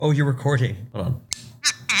Oh, you're recording. Hold on.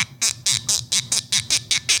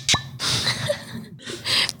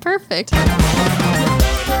 Perfect.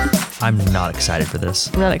 I'm not excited for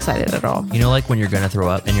this. I'm not excited at all. You know, like when you're going to throw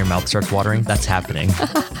up and your mouth starts watering? That's happening.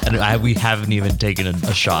 And we haven't even taken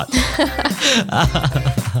a shot.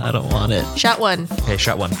 I don't want it. Shot one. Okay,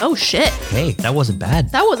 shot one. Oh, shit. Hey, that wasn't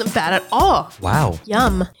bad. That wasn't bad at all. Wow.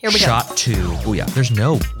 Yum. Here we go. Shot two. Oh, yeah. There's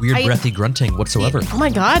no weird breathy grunting whatsoever. Oh, my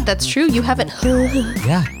God. That's true. You haven't.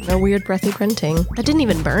 Yeah. No weird breathy grunting. That didn't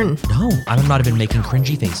even burn. No, I'm not even making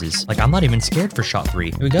cringy faces. Like, I'm not even scared for shot three.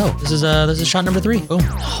 Here we go. This is shot number 3. Boom.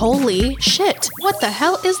 Holy shit. What the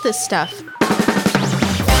hell is this stuff?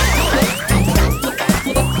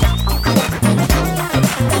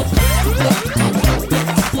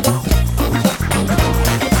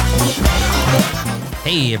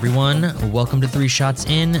 Hey everyone, welcome to 3 Shots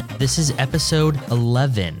In. This is episode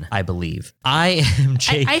 11, I believe. I am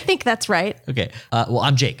Jake. I think that's right. Okay, well,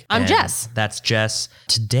 I'm Jake. I'm and Jess. That's Jess.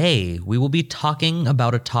 Today, we will be talking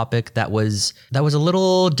about a topic that was a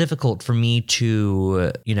little difficult for me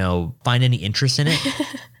to, find any interest in it.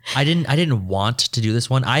 I didn't want to do this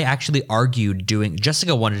one. I actually argued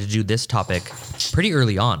Jessica wanted to do this topic pretty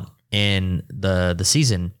early on in the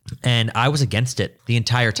season, and I was against it the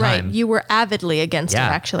entire time. Right. You were avidly against it,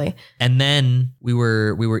 actually. And then we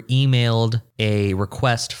were emailed a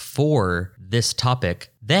request for this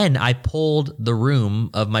topic. Then I polled the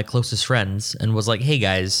room of my closest friends and was like, hey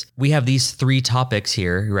guys, we have these 3 topics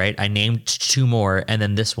here, right? I named 2 more and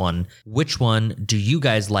then this one. Which one do you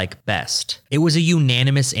guys like best? It was a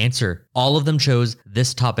unanimous answer. All of them chose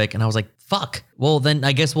this topic, and I was like, fuck. Well, then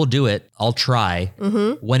I guess we'll do it. I'll try.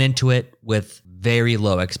 Mm-hmm. Went into it with very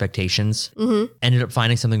low expectations. Mm-hmm. Ended up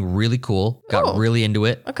finding something really cool. Got really into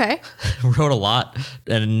it. Okay. Wrote a lot,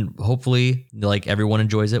 and hopefully, like, everyone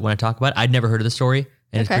enjoys it when I talk about it. I'd never heard of the story,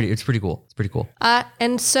 and it's pretty cool. It's pretty cool.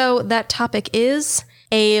 And so that topic is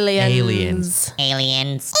aliens.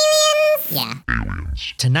 Yeah.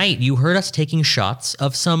 Tonight, you heard us taking shots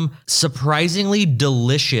of some surprisingly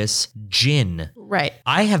delicious gin. Right.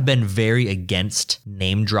 I have been very against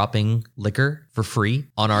name dropping liquor for free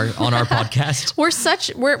on our podcast.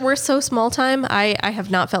 We're so small time. I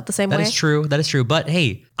have not felt the same way. That is true. But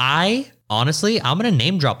hey, honestly, I'm going to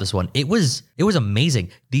name drop this one. It was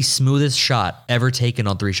amazing. The smoothest shot ever taken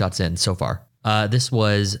on 3 Shots In so far. This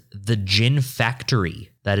was the Gin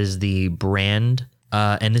Factory. That is the brand.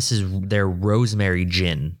 And this is their rosemary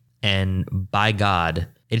gin. And by God,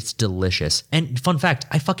 it's delicious. And fun fact,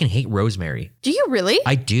 I fucking hate rosemary. Do you really?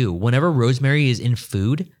 I do. Whenever rosemary is in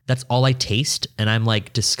food, that's all I taste, and I'm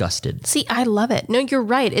like disgusted. See, I love it. No, you're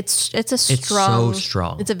right. It's so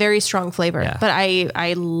strong. It's a very strong flavor. Yeah. But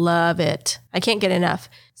I love it. I can't get enough.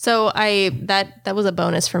 So that was a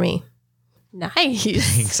bonus for me. Nice.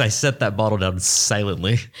 Thanks. I set that bottle down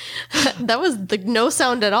silently. That was no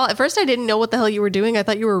sound at all. At first, I didn't know what the hell you were doing. I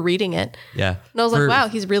thought you were reading it. Yeah. And I was like, wow,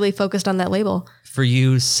 he's really focused on that label. For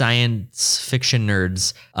you science fiction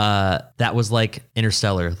nerds, that was like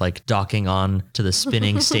Interstellar, like docking on to the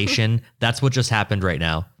spinning station. That's what just happened right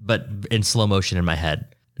now, but in slow motion in my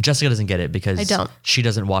head. Jessica doesn't get it because she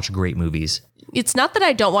doesn't watch great movies. It's not that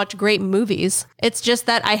I don't watch great movies. It's just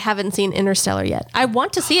that I haven't seen Interstellar yet. I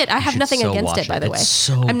want to see it. I have nothing against it, by the way.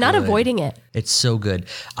 I'm not avoiding it. It's so good.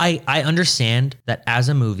 I understand that as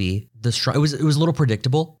a movie, it was a little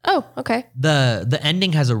predictable. Oh, okay. The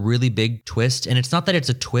ending has a really big twist, and it's not that it's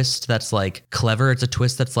a twist that's like clever. It's a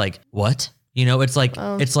twist that's like, what? It's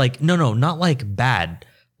like no, not like bad,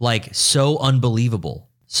 like so unbelievable.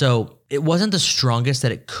 So it wasn't the strongest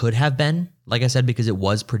that it could have been, like I said, because it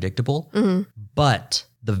was predictable. Mm-hmm. But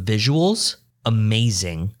the visuals,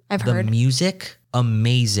 amazing. I've heard. The music,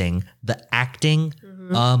 amazing. The acting,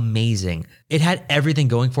 amazing. It had everything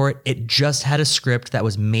going for it. It just had a script that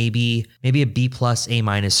was maybe a B+,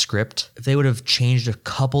 A- script. If they would have changed a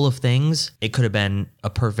couple of things, it could have been a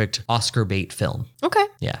perfect Oscar bait film. Okay.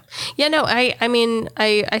 Yeah. Yeah, no, I mean,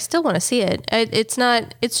 I still want to see it.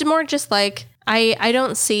 It's more just like, I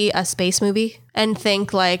don't see a space movie and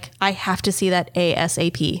think like I have to see that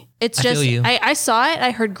ASAP. It's just I saw it,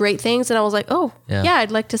 I heard great things, and I was like, oh yeah,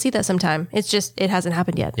 I'd like to see that sometime. It's just it hasn't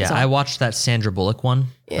happened yet. Yeah, so. I watched that Sandra Bullock one.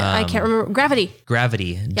 Yeah, I can't remember. Gravity.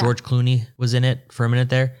 Yeah. George Clooney was in it for a minute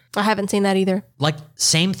there. I haven't seen that either. Like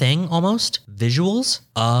same thing almost. Visuals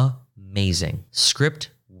amazing.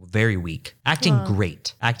 Script very weak. Acting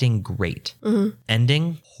great. Mm-hmm.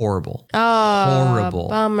 Ending horrible. Oh, horrible.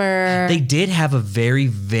 Bummer. They did have a very,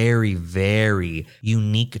 very, very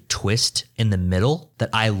unique twist in the middle that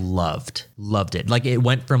I loved. Loved it. Like it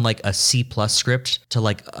went from like a C+ script to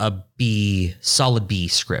like a solid B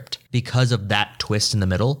script because of that twist in the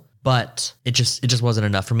middle. but it just wasn't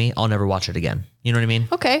enough for me. I'll never watch it again. You know what I mean?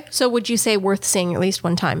 Okay. So would you say worth seeing at least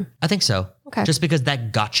one time? I think so. Okay. Just because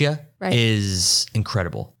that gotcha is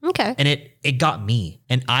incredible. Okay. And it got me.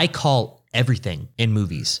 And I call everything in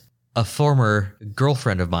movies. A former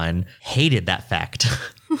girlfriend of mine hated that fact.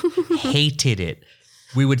 Hated it.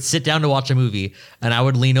 We would sit down to watch a movie and I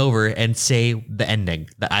would lean over and say the ending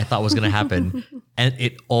that I thought was going to happen. And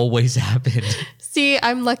it always happened. See,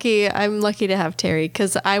 I'm lucky. I'm lucky to have Terry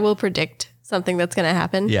because I will predict something that's going to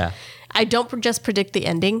happen. Yeah. I don't just predict the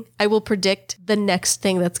ending. I will predict the next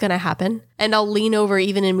thing that's going to happen. And I'll lean over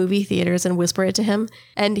even in movie theaters and whisper it to him.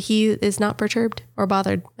 And he is not perturbed or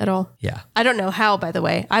bothered at all. Yeah. I don't know how, by the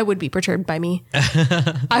way. I would be perturbed by me.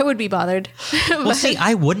 I would be bothered. Well, see,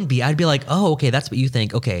 I wouldn't be. I'd be like, oh, okay, that's what you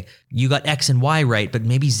think. Okay, you got X and Y right, but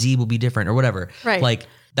maybe Z will be different or whatever. Right. Like,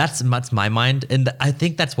 that's my mind. And I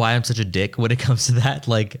think that's why I'm such a dick when it comes to that.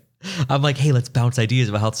 Like, I'm like, hey, let's bounce ideas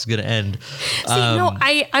about how this is going to end. See, no,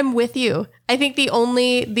 I'm with you. I think the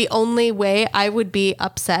only way I would be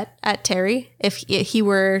upset at Terry if he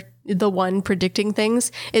were the one predicting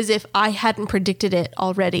things is if I hadn't predicted it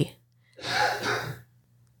already.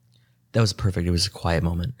 That was perfect. It was a quiet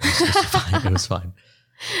moment. It was fine. It was fine.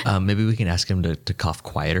 Maybe we can ask him to cough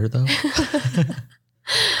quieter, though.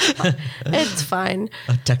 It's fine.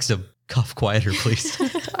 Text him. Cough quieter, please.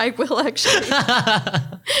 I will actually.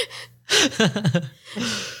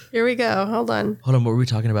 Here we go. Hold on. What were we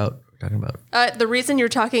talking about? The reason you're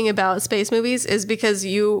talking about space movies is because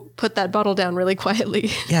you put that bottle down really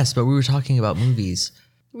quietly. Yes, but we were talking about movies.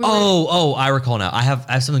 I recall now. I have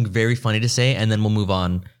something very funny to say, and then we'll move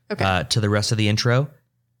on to the rest of the intro,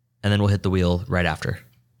 and then we'll hit the wheel right after.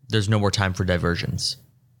 There's no more time for diversions,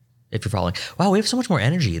 if you're following. Wow, we have so much more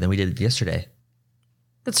energy than we did yesterday.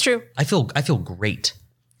 That's true. I feel great.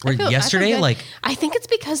 Yesterday, I think it's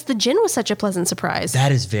because the gin was such a pleasant surprise.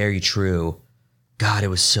 That is very true. God, it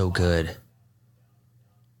was so good.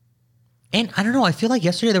 And I don't know, I feel like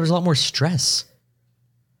yesterday there was a lot more stress.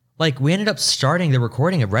 Like, we ended up starting the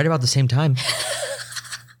recording at right about the same time.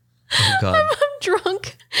 Oh, God. I'm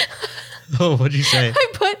drunk. Oh, what'd you say?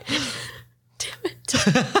 Damn it.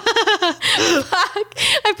 Fuck.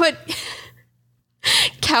 I put...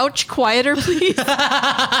 Couch quieter, please. Oh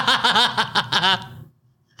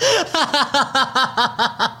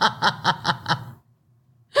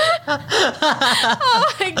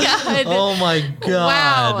my God. Oh my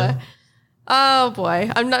God. Wow. Oh boy.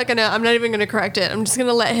 I'm not even gonna correct it. I'm just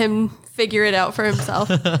gonna let him figure it out for himself.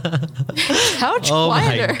 Couch quieter. Oh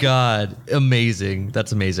my God. Amazing.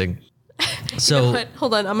 That's amazing. So you know what?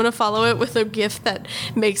 Hold on. I'm gonna follow it with a GIF that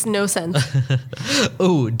makes no sense.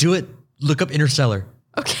 Oh, do it. Look up Interstellar.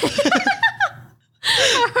 Okay.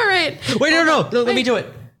 All right. Wait, no. Let me do it.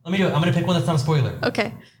 I'm going to pick one that's not a spoiler.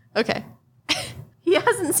 Okay. He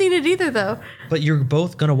hasn't seen it either, though. But you're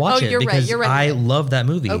both going to watch it because You're right. I love that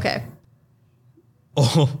movie. Okay.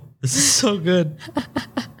 Oh, this is so good.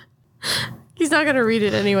 He's not going to read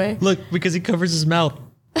it anyway. Look, because he covers his mouth.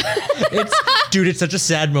 Dude, it's such a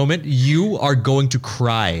sad moment. You are going to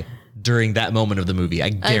cry during that moment of the movie. I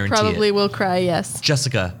guarantee it. I probably will cry, yes.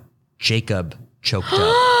 Jessica, Jacob choked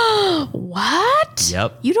up. What?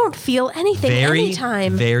 Yep. You don't feel anything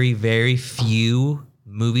anytime. Very, very few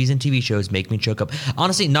movies and TV shows make me choke up.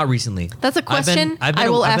 Honestly, not recently. That's a question I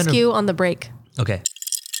will ask you on the break. Okay.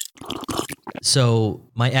 So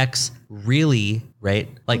my ex really, right?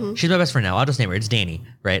 Like, she's my best friend now. I'll just name her. It's Danny,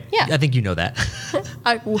 right? Yeah. I think you know that.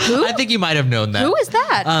 Who? I think you might have known that. Who is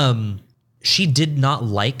that? She did not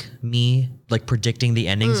like me, like, predicting the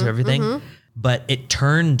endings of everything, but it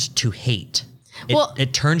turned to hate.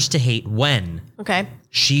 It turns to hate when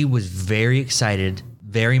she was very excited,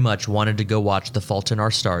 very much wanted to go watch The Fault in Our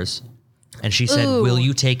Stars. And she said, will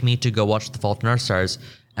you take me to go watch The Fault in Our Stars?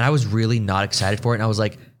 And I was really not excited for it. And I was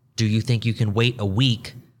like, do you think you can wait a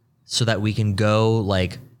week so that we can go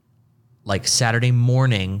like Saturday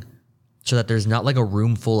morning so that there's not like a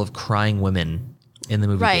room full of crying women in the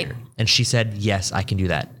movie theater? And she said, yes, I can do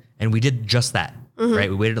that. And we did just that, right?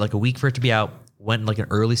 We waited like a week for it to be out. Went like an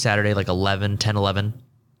early Saturday, like 10, 11,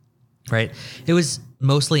 right? It was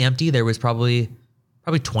mostly empty. There was probably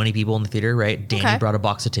 20 people in the theater, right? Danny brought a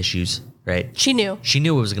box of tissues, right? She knew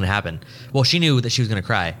what was going to happen. Well, she knew that she was going to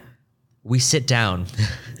cry. We sit down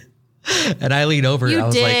and I lean over. You and I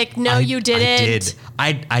was dick. Like, no, you didn't.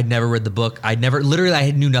 I did. I'd never read the book. I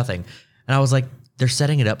knew nothing. And I was like, they're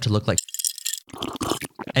setting it up to look like.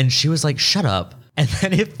 And she was like, shut up. And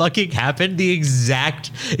then it fucking happened, the exact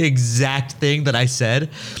thing that I said.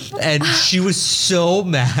 And she was so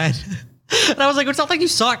mad. And I was like, it's not like you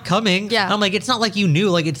saw it coming. Yeah. I'm like, it's not like you knew.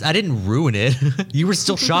 Like, I didn't ruin it. You were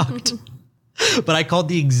still shocked. But I called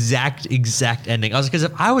the exact ending. I was because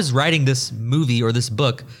if I was writing this movie or this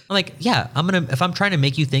book, I'm like, yeah, if I'm trying to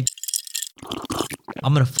make you think,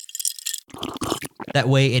 I'm gonna that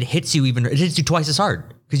way it hits you twice as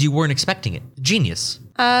hard because you weren't expecting it. Genius.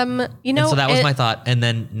 And so that was my thought. And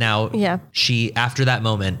then now Yeah. she, after that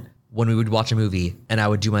moment, when we would watch a movie and I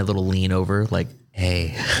would do my little lean over like,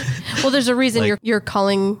 hey. Well, there's a reason you're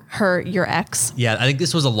calling her your ex. Yeah, I think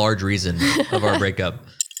this was a large reason of our breakup.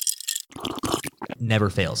 Never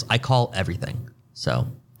fails. I call everything. So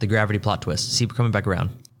the gravity plot twist. See, we're coming back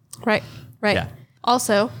around. Right. Yeah.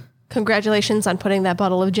 Also, congratulations on putting that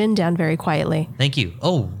bottle of gin down very quietly. Thank you.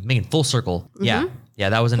 Oh, Megan, full circle. Mm-hmm. Yeah. Yeah,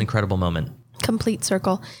 that was an incredible moment. Complete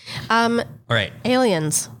circle. All right.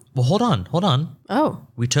 Aliens. Well, hold on. Oh.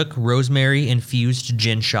 We took rosemary infused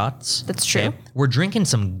gin shots. That's true. Okay. We're drinking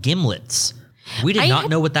some gimlets. We did not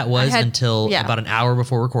know what that was until about an hour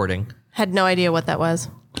before recording. Had no idea what that was.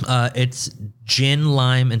 It's gin,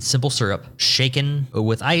 lime, and simple syrup shaken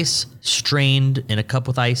with ice, strained in a cup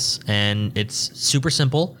with ice, and it's super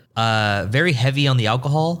simple. Very heavy on the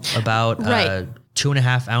alcohol, about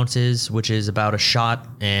 2.5 ounces, which is about a shot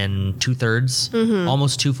and 2/3,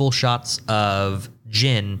 almost 2 full shots of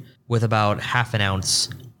gin with about 1/2 ounce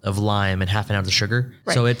of lime and 1/2 ounce of sugar.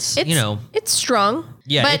 Right. So it's it's strong.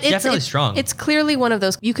 Yeah, but it's definitely strong. It's clearly one of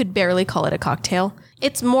those, you could barely call it a cocktail.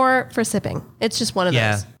 It's more for sipping. It's just one of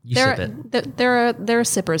those. Yeah, sip it. There are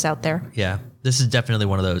sippers out there. Yeah, this is definitely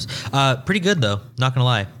one of those. Pretty good though, not gonna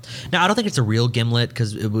lie. Now I don't think it's a real gimlet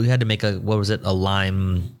because we had to make a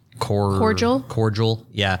lime cordial.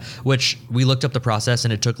 Yeah, which we looked up the process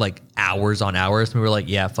and it took like hours on hours. And we were like,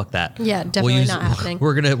 yeah, fuck that. Yeah, definitely not happening.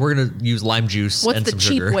 We're gonna use lime juice. What's and the some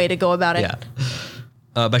cheap sugar. way to go about it? Yeah.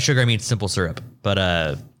 By sugar I mean simple syrup.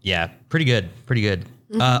 But yeah, pretty good.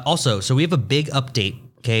 Mm-hmm. Also, so we have a big update.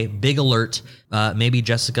 Okay, big alert. Maybe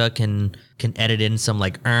Jessica can edit in some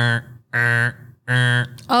like alert.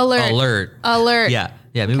 Yeah.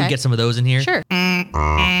 Maybe we get some of those in here. Sure.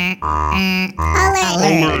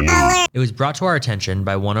 Alert. It was brought to our attention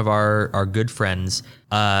by one of our good friends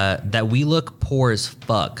that we look poor as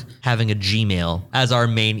fuck having a Gmail as our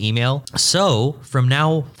main email. So from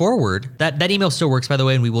now forward, that email still works, by the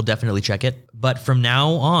way, and we will definitely check it. But from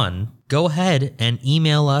now on, go ahead and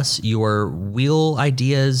email us your wheel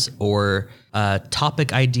ideas or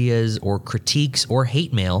topic ideas or critiques or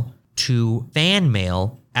hate mail to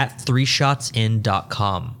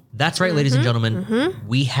fanmail@threeshotsin.com. That's right, ladies and gentlemen.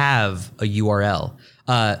 We have a URL.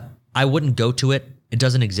 I wouldn't go to it. It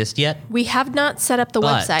doesn't exist yet. We have not set up the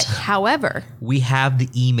website. However, we have the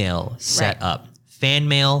email set up.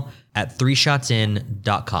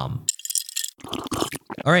 Fanmail@threeshotsin.com.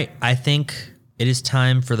 All right. I think it is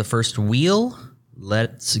time for the first wheel.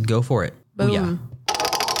 Let's go for it. Boom. Booyah.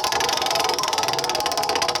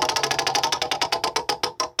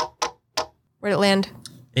 Where'd it land?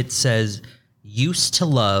 It says, used to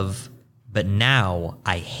love, but now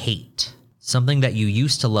I hate. Something that you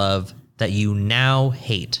used to love that you now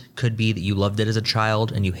hate. Could be that you loved it as a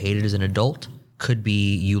child and you hate it as an adult. Could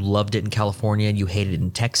be you loved it in California and you hated it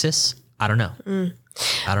in Texas. I don't know.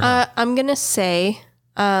 I don't know. I'm going to say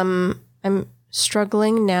I'm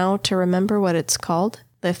struggling now to remember what it's called,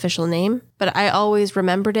 the official name, but I always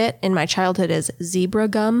remembered it in my childhood as zebra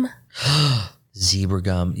gum. Zebra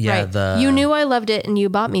gum. Yeah. Right. You knew I loved it and you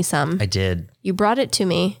bought me some. I did. You brought it to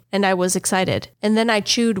me and I was excited. And then I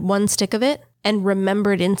chewed one stick of it and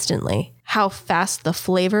remembered instantly how fast the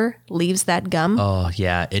flavor leaves that gum. Oh,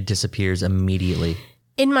 yeah. It disappears immediately.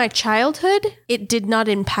 In my childhood, it did not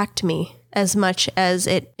impact me as much as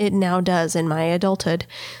it now does in my adulthood.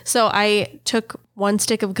 So I took one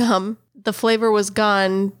stick of gum. The flavor was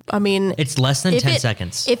gone. I mean, it's less than 10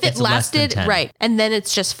 seconds. If it lasted, right. And then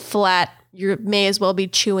it's just flat. You may as well be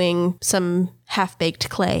chewing some half-baked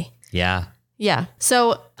clay. Yeah. Yeah.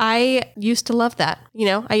 So I used to love that. You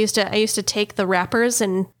know, I used to take the wrappers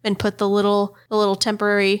and put the little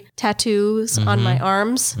temporary tattoos on my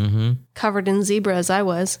arms, covered in zebra as I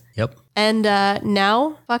was. Yep. And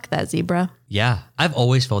now, fuck that zebra. Yeah. I've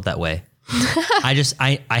always felt that way.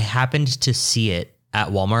 I happened to see it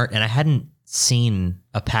at Walmart and I hadn't seen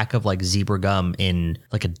a pack of like zebra gum in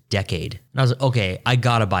like a decade. And I was like, okay, I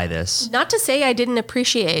gotta buy this. Not to say I didn't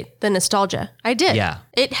appreciate the nostalgia. I did. Yeah.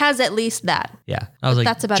 It has at least that. Yeah. I was like,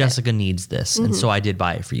 that's about Jessica needs this. And so I did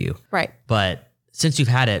buy it for you. Right. But since you've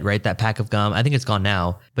had it, right, that pack of gum, I think it's gone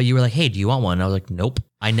now, but you were like, hey, do you want one? And I was like, nope.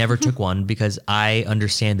 I never took one because I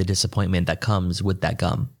understand the disappointment that comes with that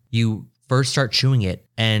gum. You first start chewing it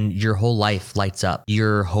and your whole life lights up.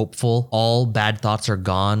 You're hopeful. All bad thoughts are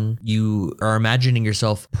gone. You are imagining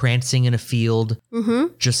yourself prancing in a field,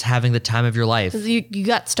 just having the time of your life. You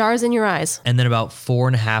got stars in your eyes. And then about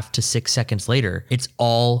 4.5 to 6 seconds later, it's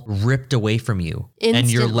all ripped away from you. Instantly. And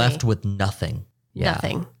you're left with nothing. Yeah.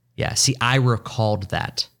 Nothing. Yeah. See, I recalled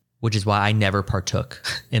that, which is why I never partook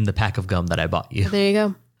in the pack of gum that I bought you. There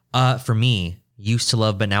you go. For me, used to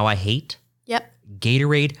love, but now I hate. Yep.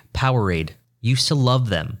 Gatorade, Powerade. Used to love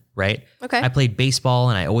them, right? Okay. I played baseball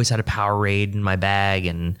and I always had a Powerade in my bag,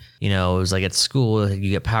 and it was like at school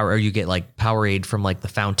you get like Powerade from like the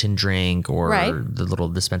fountain drink or the little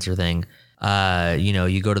dispenser thing.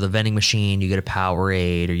 You go to the vending machine, you get a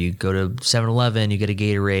Powerade, or you go to 7-Eleven, you get a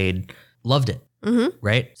Gatorade. Loved it.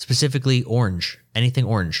 Right? Specifically orange, anything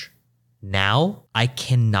orange. Now I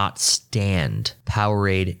cannot stand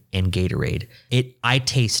Powerade and Gatorade. I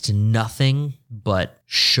taste nothing but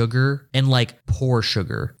sugar and like poor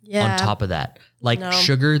sugar on top of that. Like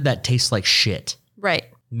sugar that tastes like shit. Right.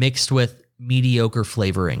 Mixed with mediocre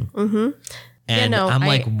flavoring. And I'm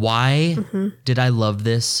like, why did I love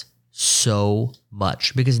this so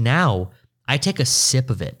much? Because now I take a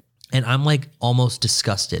sip of it and I'm like almost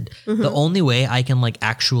disgusted. The only way I can like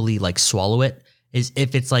actually like swallow it is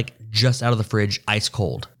if it's like just out of the fridge, ice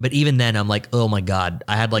cold. But even then I'm like, oh my God,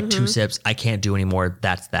 I had like 2 sips. I can't do anymore.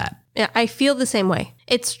 That's that. Yeah, I feel the same way.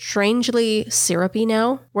 It's strangely syrupy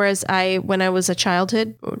now, whereas when I was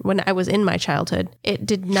in my childhood,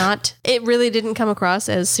 it really didn't come across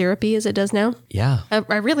as syrupy as it does now. Yeah.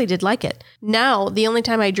 I really did like it. Now, the only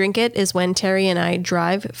time I drink it is when Terry and I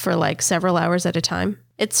drive for like several hours at a time.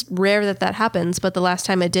 It's rare that happens, but the last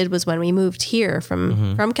time it did was when we moved here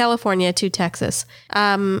from California to Texas.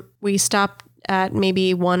 We stopped at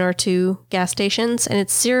maybe 1 or 2 gas stations, and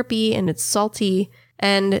it's syrupy and it's salty.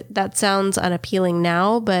 And that sounds unappealing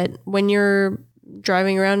now, but when you're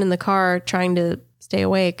driving around in the car trying to stay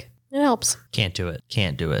awake, it helps. Can't do it.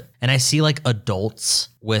 And I see like adults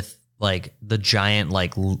with like the giant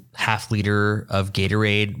like half liter of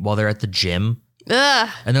Gatorade while they're at the gym. Ugh.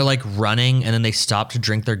 And they're like running and then they stop to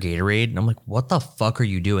drink their Gatorade. And I'm like, what the fuck are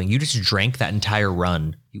you doing? You just drank that entire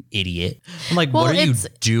run, you idiot. I'm like, what are you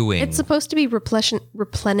doing? It's supposed to be replenishing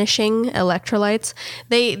electrolytes.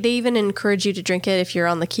 They even encourage you to drink it if you're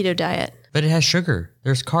on the keto diet. But it has sugar.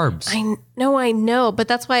 There's carbs. I know, but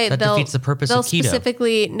that's why that defeats the purpose of keto.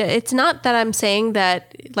 Specifically, it's not that I'm saying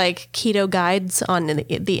that like keto guides on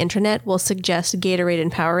the internet will suggest Gatorade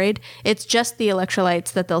and Powerade. It's just the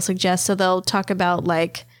electrolytes that they'll suggest. So they'll talk about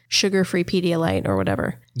like sugar-free Pedialyte or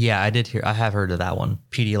whatever. Yeah, I have heard of that one.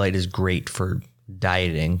 Pedialyte is great for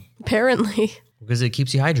dieting. Apparently. Because it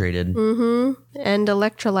keeps you hydrated. And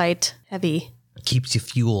electrolyte heavy. It keeps you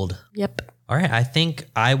fueled. Yep. All right, I think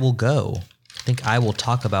I will go. I think I will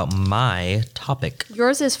talk about my topic.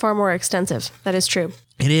 Yours is far more extensive. That is true.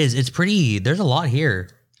 It is. It's pretty. There's a lot here.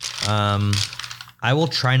 I will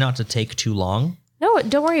try not to take too long. No,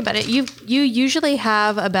 don't worry about it. You usually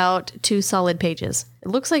have about 2 solid pages. It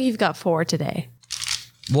looks like you've got 4 today.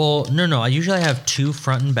 Well, no. I usually have 2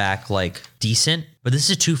 front and back, like decent. But this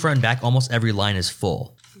is 2 front and back. Almost every line is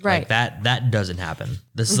full. Right. Like that doesn't happen.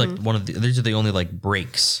 This is like these are the only like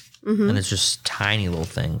breaks. And it's just tiny little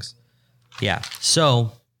things. Yeah.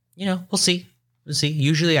 So, we'll see.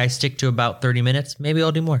 Usually I stick to about 30 minutes. Maybe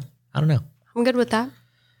I'll do more. I don't know. I'm good with that.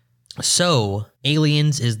 So,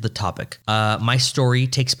 aliens is the topic. My story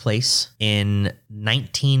takes place in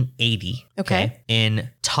 1980. Okay. In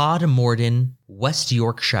Todmorden, West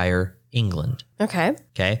Yorkshire, England. Okay.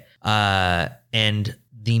 Okay. And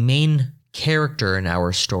the main character in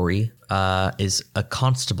our story is a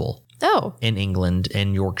constable. Oh. In England,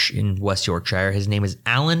 in West Yorkshire. His name is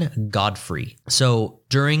Alan Godfrey. So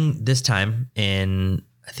during this time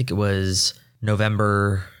I think it was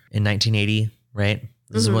November in 1980, right?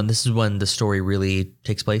 This is when the story really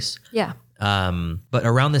takes place. Yeah. But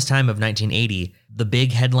around this time of 1980, the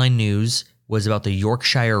big headline news was about the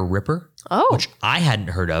Yorkshire Ripper. Oh. Which I hadn't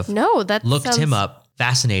heard of. No, that Looked him up.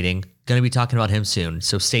 Fascinating. Going to be talking about him soon.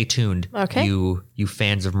 So stay tuned. Okay. You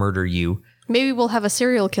fans of murder, you. Maybe we'll have a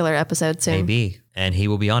serial killer episode soon. Maybe. And he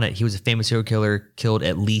will be on it. He was a famous serial killer, killed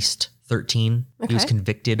at least 13. Okay. He was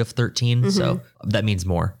convicted of 13. So that means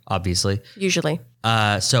more, obviously. Usually.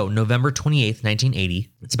 So November 28th,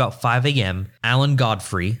 1980. It's about 5 a.m. Alan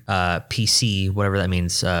Godfrey, PC, whatever that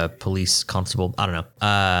means, police constable, I don't know.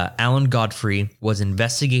 Alan Godfrey was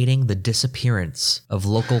investigating the disappearance of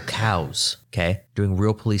local cows, okay? Doing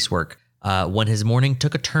real police work. When his morning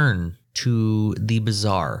took a turn to the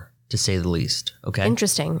bizarre, to say the least. Okay.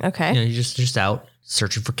 Interesting. Okay. He's just out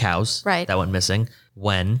searching for cows. Right. That went missing.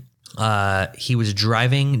 When He was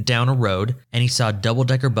driving down a road and he saw a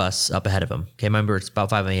double-decker bus up ahead of him. Okay, remember it's about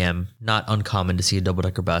 5 a.m. Not uncommon to see a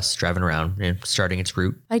double-decker bus driving around and starting its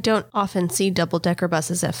route. I don't often see double-decker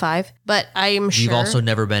buses at 5, but I'm sure. You've also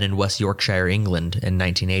never been in West Yorkshire, England in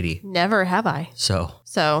 1980. Never have I.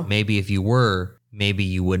 So maybe if you were, maybe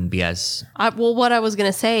you wouldn't be as... well, what I was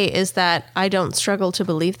going to say is that I don't struggle to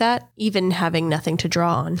believe that, even having nothing to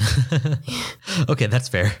draw on. Okay, that's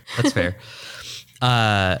fair. That's fair.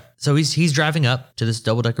 So he's driving up to this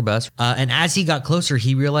double-decker bus. And as he got closer,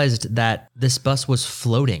 he realized that this bus was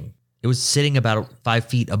floating. It was sitting about 5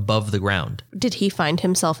 feet above the ground. Did he find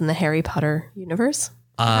himself in the Harry Potter universe?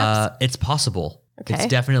 It's possible. Okay. It's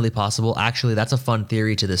definitely possible. Actually, that's a fun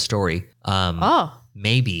theory to this story.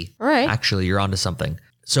 Maybe. All right. Actually, you're onto something.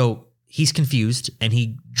 So he's confused and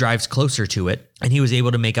he drives closer to it and he was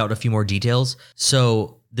able to make out a few more details.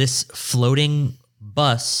 So this floating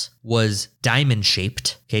bus was diamond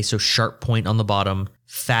shaped. Okay, so sharp point on the bottom,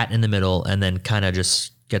 fat in the middle, and then kind of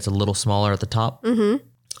just gets a little smaller at the top. Mm-hmm.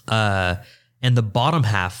 And the bottom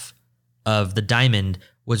half of the diamond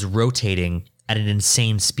was rotating at an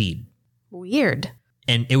insane speed. Weird.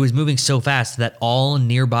 And it was moving so fast that all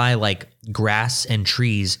nearby like grass and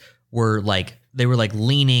trees were like, they were like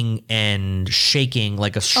leaning and shaking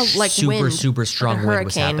like a super strong wind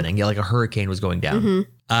was happening. Yeah, like a hurricane was going down.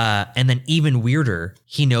 Mm-hmm. And then even weirder,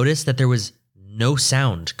 he noticed that there was no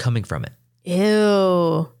sound coming from it.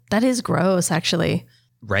 Ew. That is gross, actually.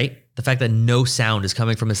 Right? The fact that no sound is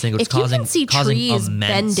coming from this thing was causing trees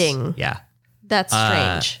immense, bending. Yeah. That's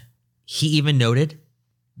strange. He even noted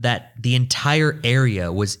that the entire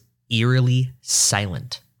area was eerily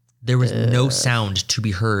silent. There was no sound to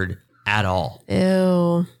be heard at all.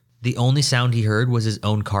 Ew. The only sound he heard was his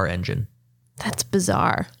own car engine. That's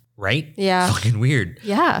bizarre. Right? Yeah. Fucking weird.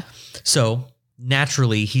 Yeah. So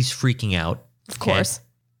naturally, he's freaking out. Of course.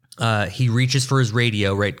 He reaches for his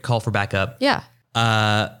radio, right? Call for backup. Yeah.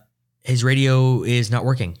 His radio is not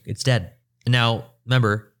working. It's dead. Now,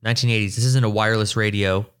 remember, 1980s, this isn't a wireless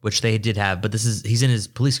radio, which they did have, but he's in his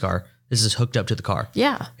police car. This is hooked up to the car.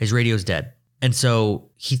 Yeah. His radio's dead. And so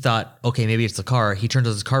he thought, okay, maybe it's the car. He turns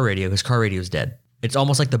on his car radio. His car radio's dead. It's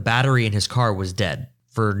almost like the battery in his car was dead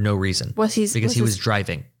for no reason. Because he was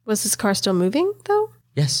driving. Was his car still moving though?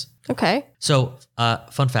 Yes. Okay. So,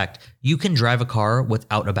 fun fact, you can drive a car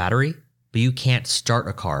without a battery, but you can't start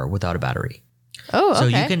a car without a battery. Oh,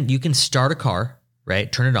 okay. So you can start a car,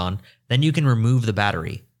 right? Turn it on, then you can remove the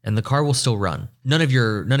battery and the car will still run. None of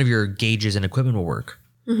your gauges and equipment will work.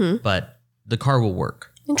 Mm-hmm. But the car will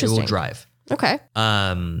work. Interesting. It will drive. Okay.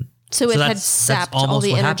 So it had sapped all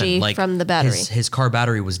the energy from the battery. His car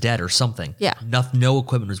battery was dead or something. Yeah. No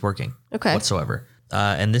equipment was working. Okay. Whatsoever.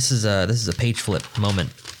 And this is a page flip moment.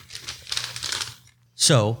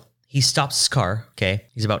 So he stops his car. Okay.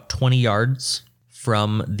 He's about 20 yards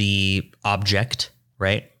from the object,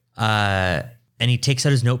 right? And he takes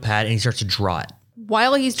out his notepad and he starts to draw it.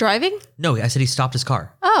 While he's driving? No, I said he stopped his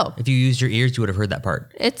car. Oh. If you used your ears, you would have heard that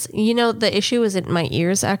part. It's, the issue isn't my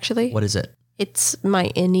ears, actually. What is it? It's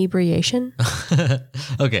my inebriation.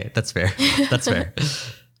 Okay, that's fair. That's fair.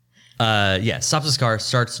 Stops his car,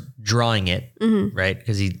 starts drawing it, right?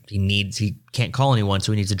 Because he can't call anyone,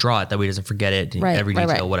 so he needs to draw it. That way he doesn't forget it, every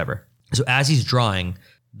detail, whatever. So as he's drawing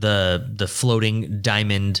the floating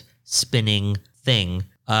diamond spinning thing,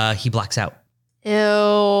 he blacks out.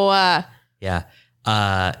 Ew. Yeah.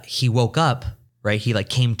 He woke up, right? He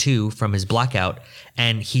came to from his blackout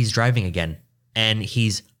and he's driving again. And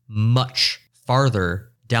he's much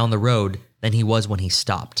farther down the road than he was when he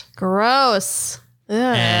stopped. Gross. Ugh.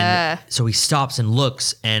 And so he stops and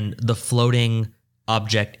looks and the floating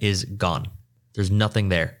object is gone. There's nothing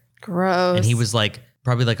there. Gross. And he was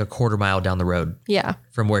probably a quarter mile down the road. Yeah.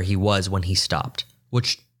 From where he was when he stopped,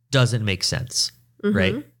 which doesn't make sense,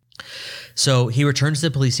 right? So he returns to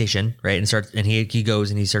the police station, right? And he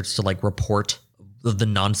goes and he starts to report the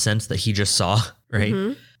nonsense that he just saw,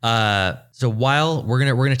 right? So while we're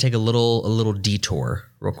gonna take a little detour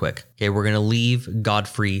real quick. Okay, we're gonna leave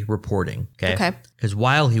Godfrey reporting. Okay. Because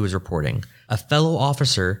while he was reporting, a fellow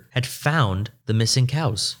officer had found the missing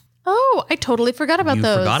cows. Oh, I totally forgot about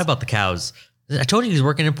those. You forgot about the cows. I told you he was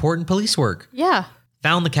working important police work. Yeah.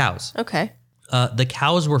 Found the cows. Okay. The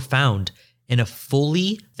cows were found in a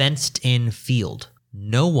fully fenced-in field.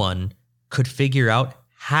 No one could figure out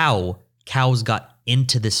how cows got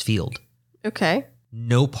into this field. Okay.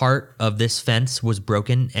 No part of this fence was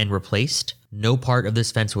broken and replaced. No part of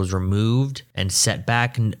this fence was removed and set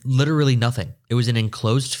back. Literally nothing. It was an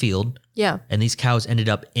enclosed field. Yeah. And these cows ended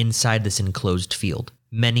up inside this enclosed field.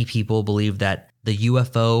 Many people believe that the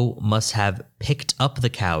UFO must have picked up the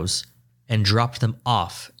cows and dropped them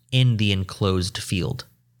off in the enclosed field.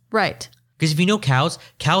 Right. Because if you know cows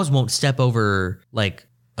won't step over like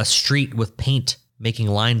a street with paint making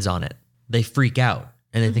lines on it. They freak out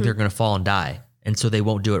and they think they're going to fall and die. And so they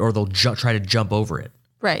won't do it, or they'll try to jump over it.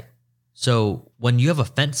 Right. So when you have a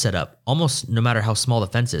fence set up, almost no matter how small the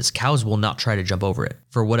fence is, cows will not try to jump over it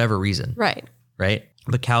for whatever reason. Right. Right?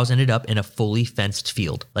 But cows ended up in a fully fenced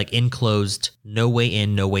field, like enclosed, no way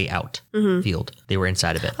in, no way out field. They were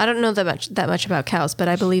inside of it. I don't know that much about cows, but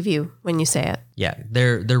I believe you when you say it. Yeah,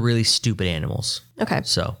 they're really stupid animals. Okay.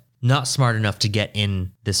 So not smart enough to get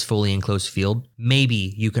in this fully enclosed field.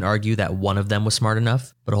 Maybe you can argue that one of them was smart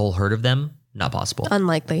enough, but a whole herd of them, not possible.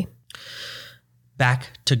 Unlikely.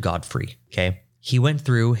 Back to Godfrey, okay? He went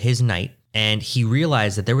through his night and he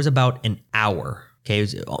realized that there was about an hour, okay?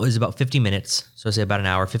 It was about 50 minutes, so I say about an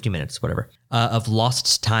hour, 50 minutes, whatever, of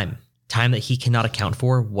lost time that he cannot account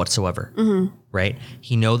for whatsoever, right?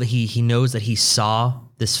 He knows that he saw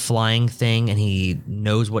this flying thing and he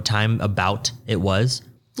knows what time about it was.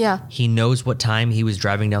 Yeah. He knows what time he was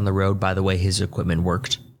driving down the road by the way his equipment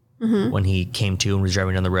worked when he came to and was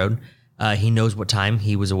driving down the road. He knows what time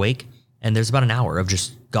he was awake. And there's about an hour of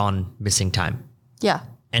just gone missing time. Yeah.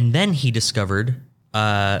 And then he discovered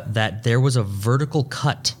that there was a vertical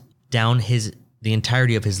cut down the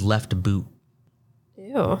entirety of his left boot.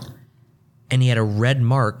 Ew. And he had a red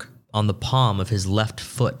mark on the palm of his left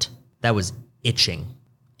foot that was itching.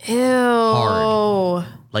 Ew. Hard.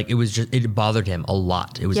 Like it bothered him a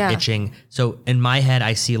lot. It was itching. So in my head,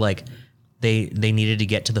 I see like they needed to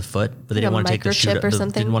get to the foot, but they didn't want to take the shoe,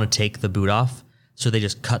 didn't want to take the boot off. So they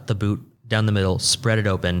just cut the boot down the middle, spread it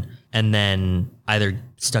open, and then either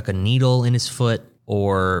stuck a needle in his foot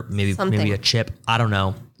or maybe a chip. I don't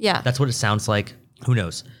know. Yeah. That's what it sounds like. Who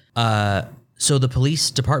knows? So the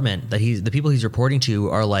police department the people he's reporting to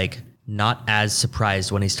are like not as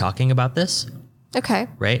surprised when he's talking about this. Okay.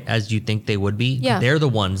 Right? As you think they would be. Yeah. They're the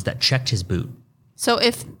ones that checked his boot. So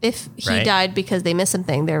if he died because they missed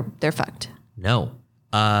something, they're fucked. No.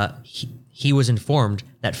 He was informed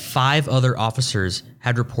that 5 other officers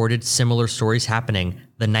had reported similar stories happening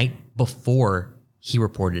the night before he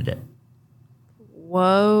reported it.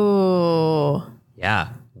 Whoa. Yeah.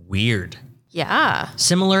 Weird. Yeah.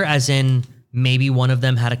 Similar as in maybe one of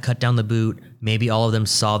them had to cut down the boot. Maybe all of them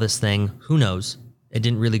saw this thing. Who knows? It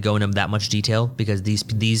didn't really go into that much detail because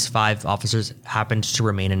these 5 officers happened to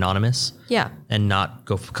remain anonymous. Yeah. And not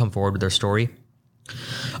come forward with their story.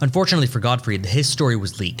 Unfortunately for Godfrey, his story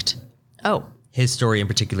was leaked. Oh. His story in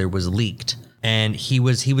particular was leaked, and he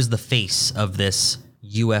was the face of this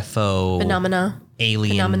UFO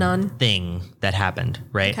alien thing that happened,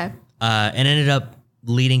 right? Okay. And ended up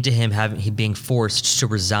leading to him being forced to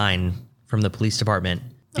resign from the police department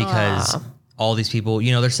because all these people,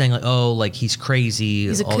 they're saying like, oh, like he's crazy,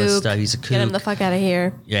 he's all this stuff, he's a kook. Get him the fuck out of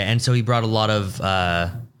here. Yeah, and so he brought a lot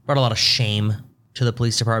of shame to the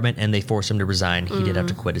police department, and they forced him to resign. He did have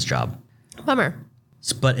to quit his job. Bummer.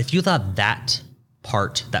 But if you thought that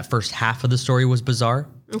first half of the story was bizarre,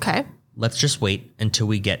 okay, let's just wait until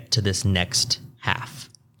we get to this next half.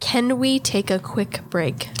 Can we take a quick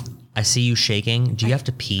break? I see you shaking. Do you have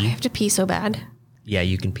to pee? I have to pee so bad. Yeah,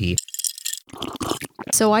 you can pee.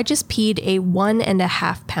 So I just peed a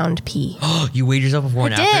 1.5 pound pee. Oh, you weighed yourself before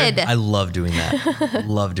and after? Did. I love doing that.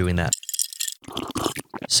 Love doing that.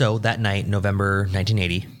 So that night, November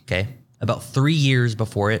 1980, okay, about 3 years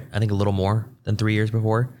before it, I think a little more than 3 years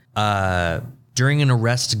before, during an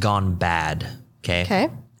arrest gone bad, okay,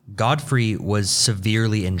 Godfrey was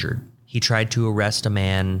severely injured. He tried to arrest a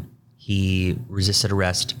man. He resisted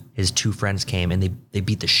arrest. His 2 friends came and they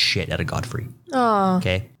beat the shit out of Godfrey. Oh.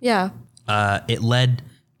 Okay. Yeah. It led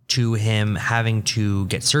to him having to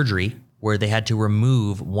get surgery where they had to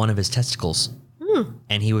remove one of his testicles.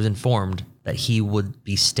 And he was informed that he would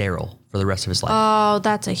be sterile for the rest of his life. Oh,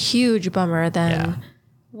 that's a huge bummer then. Yeah.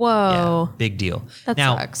 Whoa. Yeah, big deal. That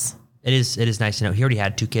sucks. It is nice to know. He already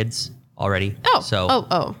had 2 kids already. Oh.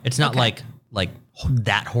 So it's not like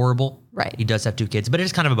that horrible. Right. He does have 2 kids, but it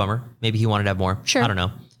is kind of a bummer. Maybe he wanted to have more. Sure. I don't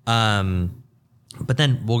know. But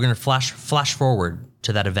then we're going to flash forward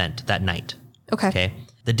to that event that night. Okay.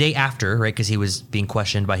 The day after, right? Because he was being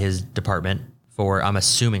questioned by his department for, I'm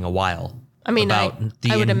assuming, a while. I mean, I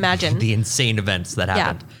would imagine the insane events that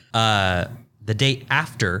happened. Yeah. The day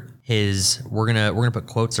after we're gonna put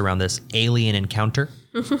quotes around this alien encounter.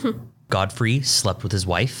 Godfrey slept with his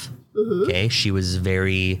wife. Mm-hmm. Okay, she was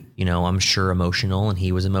very, I'm sure emotional, and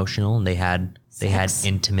he was emotional, and they had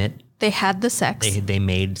intimate. They had the sex. They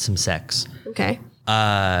made some sex. Okay.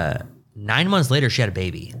 9 months later, she had a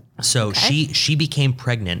baby. So she became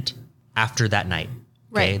pregnant after that night.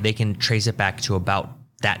 Okay, Right. They can trace it back to about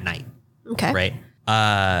that night. Okay. Right.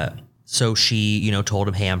 So she, told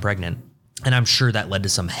him, hey, I'm pregnant. And I'm sure that led to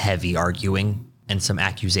some heavy arguing and some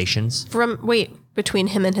accusations. Between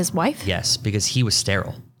him and his wife? Yes, because he was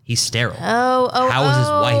sterile. He's sterile. How is his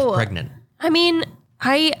wife pregnant? I mean,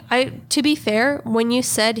 I to be fair, when you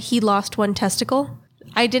said he lost one testicle,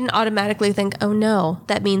 I didn't automatically think, oh no,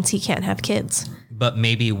 that means he can't have kids. But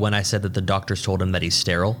maybe when I said that the doctors told him that he's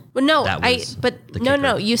sterile. Well,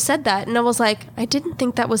 no, you said that, and I was like, I didn't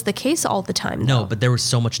think that was the case all the time. No, but there was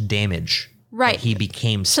so much damage. Right. He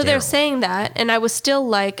became sterile. So they're saying that, and I was still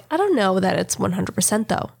like, I don't know that it's 100%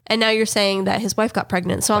 though. And now you're saying that his wife got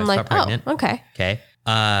pregnant. So I'm like, oh, okay. Okay.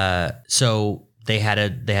 So they had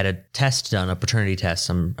a test done, a paternity test,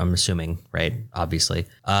 I'm assuming, right? Obviously.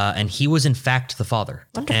 And he was in fact the father.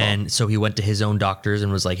 Wonderful. And so he went to his own doctors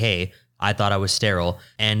and was like, hey, I thought I was sterile.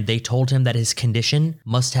 And they told him that his condition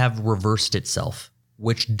must have reversed itself,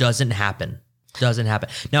 which doesn't happen.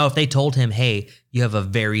 Now, if they told him, hey, you have a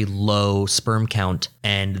very low sperm count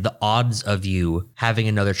and the odds of you having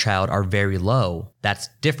another child are very low, that's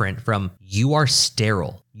different from you are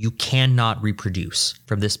sterile. You cannot reproduce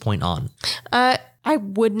from this point on. I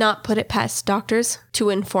would not put it past doctors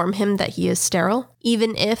to inform him that he is sterile,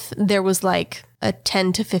 even if there was like a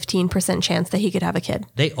 10 to 15% chance that he could have a kid.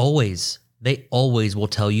 They always will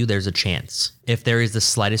tell you there's a chance. If there is the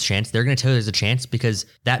slightest chance, they're going to tell you there's a chance because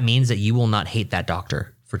that means that you will not hate that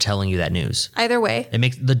doctor for telling you that news. Either way. It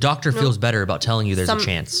makes the doctor feels better about telling you there's a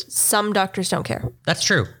chance. Some doctors don't care. That's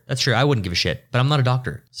true. I wouldn't give a shit, but I'm not a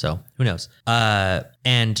doctor. So who knows?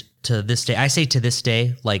 And to this day, I say to this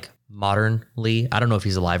day, like modernly, I don't know if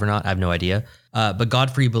he's alive or not. I have no idea. But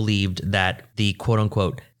Godfrey believed that the quote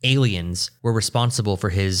unquote aliens were responsible for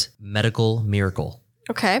his medical miracle.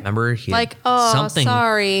 Okay. Remember?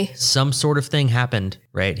 Sorry. Some sort of thing happened,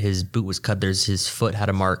 right? His boot was cut. His foot had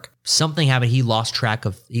a mark. Something happened. He lost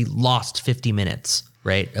 50 minutes,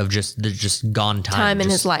 right? Of just gone time. Time in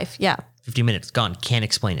his life. Yeah. 50 minutes gone. Can't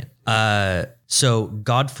explain it. So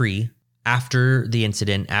Godfrey, after the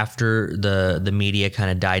incident, after the media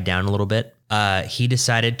kind of died down a little bit, he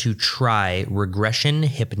decided to try regression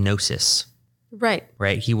hypnosis. Right.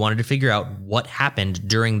 Right. He wanted to figure out what happened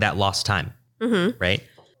during that lost time. Mm-hmm. Right.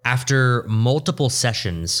 After multiple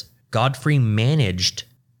sessions, Godfrey managed,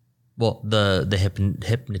 the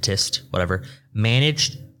hypnotist, whatever,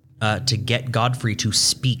 managed to get Godfrey to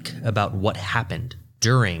speak about what happened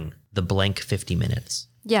during the blank 50 minutes.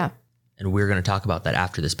 Yeah. And we're going to talk about that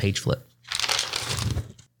after this page flip.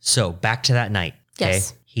 So back to that night. Okay.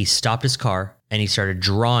 Yes. He stopped his car and he started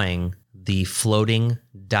drawing the floating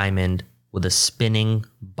diamond with a spinning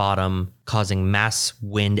bottom, causing mass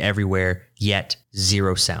wind everywhere, yet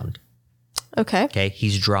zero sound. Okay. Okay,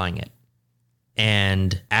 he's drawing it.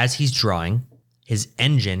 And as he's drawing, his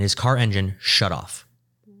car engine shut off.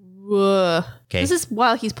 Whoa. Okay. This is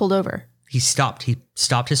while he's pulled over. He stopped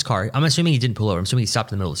his car. I'm assuming he didn't pull over. I'm assuming he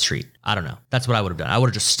stopped in the middle of the street. I don't know. That's what I would have done. I would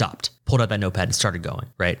have just stopped, pulled out that notepad and started going,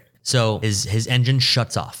 right? So his engine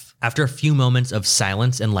shuts off. After a few moments of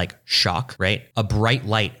silence and like shock, right? A bright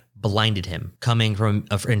light blinded him coming from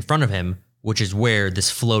in front of him, which is where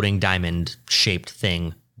this floating diamond shaped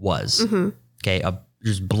thing was. Mm-hmm. Okay.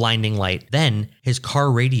 Just blinding light. Then his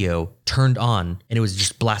car radio turned on and it was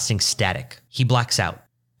just blasting static. He blacks out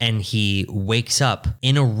and he wakes up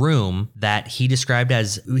in a room that he described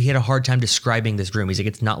as, he had a hard time describing this room. He's like,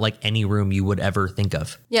 it's not like any room you would ever think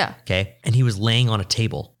of. Yeah. Okay. And he was laying on a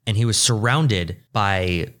table and he was surrounded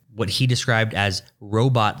by what he described as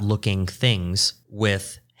robot looking things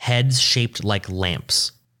with heads shaped like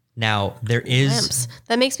lamps. Now there is lamps.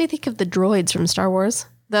 That makes me think of the droids from Star Wars,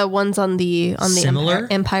 the ones on the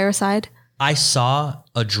Empire side. I saw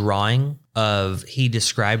a drawing of, he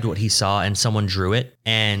described what he saw and someone drew it,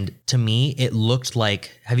 and to me it looked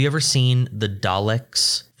like, have you ever seen the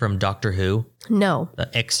Daleks from Doctor Who? No. The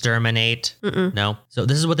Exterminate? Mm-mm. No. So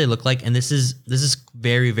this is what they look like, and this is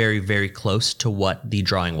very, very, very close to what the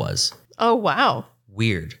drawing was. Oh wow.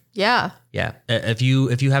 Weird. Yeah. Yeah. If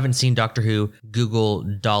you haven't seen Doctor Who, Google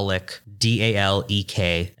Dalek,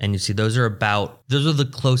 Dalek, and you see those are the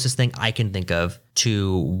closest thing I can think of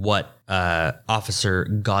to what Officer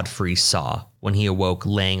Godfrey saw when he awoke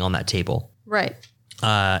laying on that table. Right.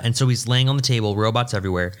 And so he's laying on the table, robots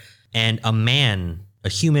everywhere, and a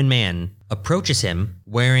human man, approaches him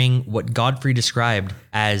wearing what Godfrey described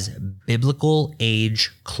as biblical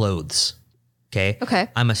age clothes. Okay.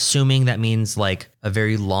 I'm assuming that means like a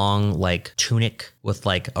very long like tunic with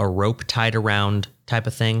like a rope tied around type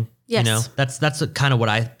of thing. Yes. You know, that's kind of what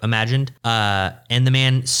I imagined. And the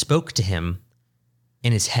man spoke to him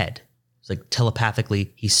in his head. It's like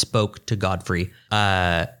telepathically, he spoke to Godfrey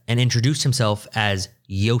and introduced himself as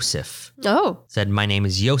Yosef. Oh. Said, my name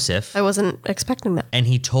is Yosef. I wasn't expecting that. And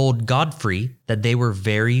he told Godfrey that they were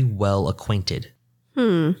very well acquainted.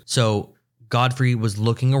 So Godfrey was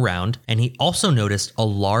looking around, and he also noticed a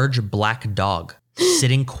large black dog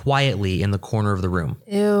sitting quietly in the corner of the room.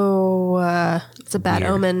 Ew. It's a bad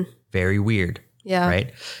Weird. omen. Very weird. Yeah.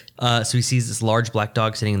 Right? So he sees this large black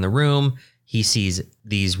dog sitting in the room. He sees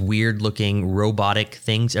these weird looking robotic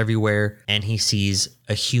things everywhere. And he sees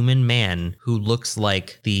a human man who looks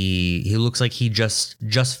like he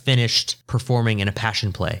just finished performing in a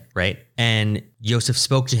passion play. Right. And Yosef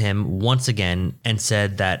spoke to him once again and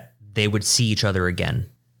said that they would see each other again.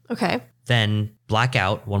 Okay. Then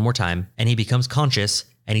blackout one more time. And he becomes conscious,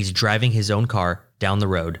 and he's driving his own car down the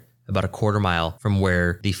road about a quarter mile from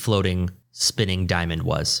where the floating spinning diamond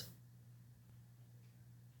was.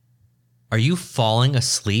 Are you falling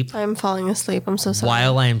asleep? I'm falling asleep. I'm so sorry.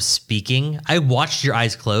 While I'm speaking? I watched your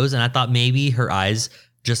eyes close, and I thought maybe her eyes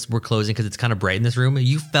just were closing because it's kind of bright in this room.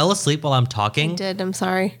 You fell asleep while I'm talking? I did. I'm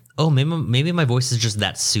sorry. Oh, maybe my voice is just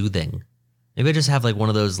that soothing. Maybe I just have like one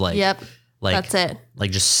of those like... Yep. Like, that's it. Like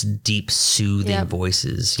just deep soothing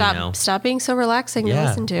voices, Stop, you know? Stop being so relaxing to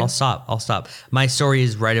listen to. I'll stop. My story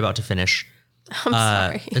is right about to finish. I'm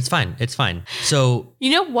sorry. It's fine. So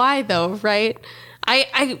you know why though, right?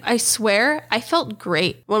 I swear I felt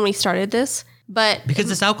great when we started this, but because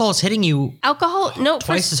this alcohol is hitting you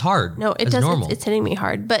twice as hard. No, it doesn't. Normal. It's hitting me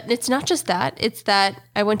hard. But it's not just that. It's that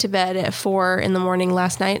I went to bed at 4 a.m.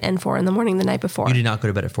 last night and 4 a.m. the night before. You did not go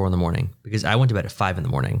to bed at 4 a.m. because I went to bed at 5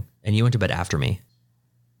 a.m. and you went to bed after me.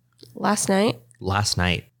 Last night? Last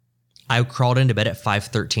night. I crawled into bed at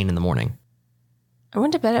 5:13 in the morning. I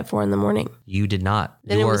went to bed at 4 a.m. You did not.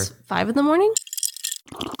 Then it was 5 a.m?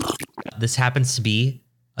 This happens to be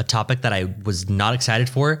a topic that I was not excited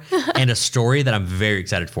for and a story that I'm very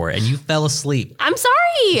excited for. And you fell asleep. I'm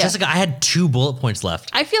sorry. Jessica, I had 2 bullet points left.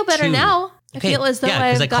 I feel better now. Okay. I feel as though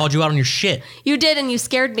because I called you out on your shit. You did, and you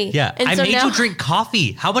scared me. Yeah. And I made you drink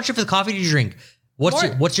coffee. How much of the coffee did you drink?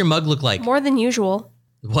 What's your mug look like? More than usual.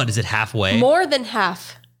 What, is it halfway? More than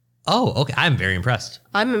half. Oh, okay. I'm very impressed.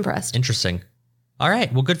 I'm impressed. Interesting. All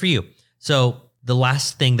right. Well, good for you. So the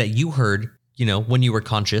last thing that you heard, when you were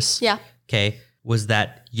conscious. Yeah. Okay. Was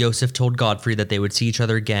that Yosef told Godfrey that they would see each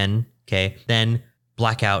other again. Okay. Then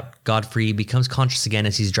blackout. Godfrey becomes conscious again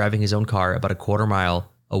as he's driving his own car about a quarter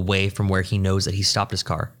mile away from where he knows that he stopped his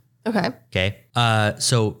car. Okay. Okay.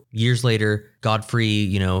 So years later,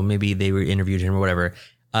 Godfrey, maybe they interviewed him or whatever.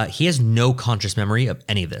 He has no conscious memory of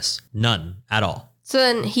any of this. None at all. So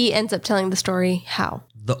then he ends up telling the story how?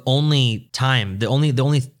 The only thing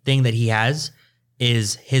that he has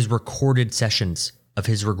is his recorded sessions of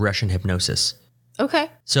his regression hypnosis.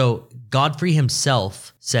 Okay. So Godfrey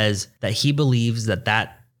himself says that he believes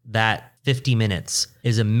that 50 minutes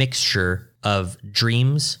is a mixture of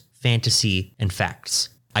dreams, fantasy, and facts.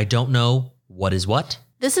 I don't know what is what.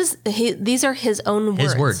 These are his own words.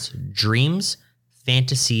 His words. Dreams,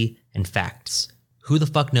 fantasy, and facts. Who the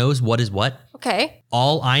fuck knows what is what? Okay.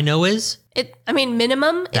 All I know is...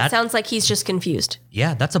 minimum, it sounds like he's just confused.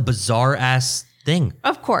 Yeah, that's a bizarre ass thing.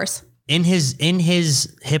 Of course. In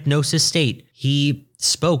his hypnosis state, he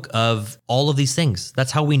spoke of all of these things.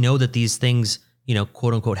 That's how we know that these things,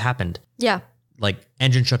 quote unquote, happened. Yeah. Like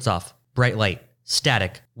engine shuts off, bright light,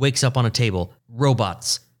 static, wakes up on a table,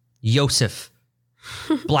 robots, Yosef,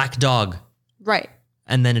 black dog. Right.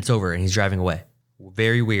 And then it's over and he's driving away.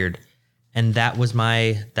 Very weird. And that was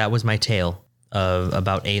my tale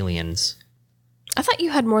about aliens. I thought you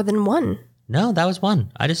had more than one. No, that was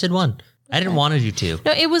one. I just did one. Okay. I didn't want to do 2.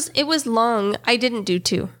 No, it was long. I didn't do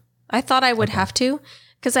 2. I thought I would have to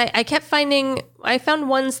because I found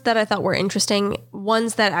ones that I thought were interesting,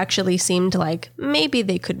 ones that actually seemed like maybe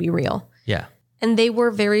they could be real. Yeah. And they were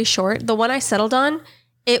very short. The one I settled on,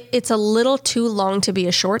 it's a little too long to be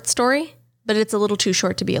a short story, but it's a little too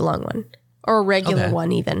short to be a long one or a regular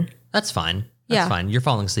one even. That's fine. That's fine. You're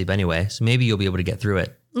falling asleep anyway, so maybe you'll be able to get through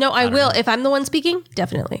it. No, I will. Know. If I'm the one speaking,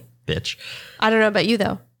 definitely. Bitch. I don't know about you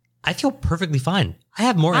though. I feel perfectly fine. I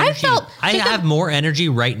have more energy. I have more energy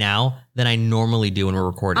right now than I normally do when we're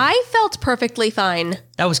recording. I felt perfectly fine.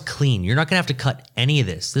 That was clean. You're not going to have to cut any of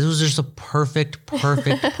this. This was just a perfect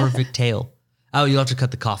tale. Oh, you'll have to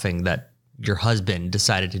cut the coughing that your husband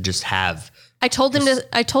decided to just have. I told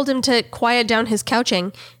him to quiet down his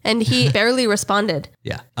couching and he barely responded.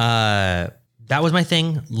 Yeah. That was my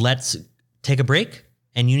thing. Let's take a break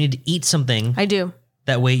and you need to eat something. I do.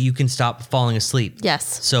 That way you can stop falling asleep.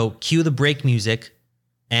 Yes. So cue the break music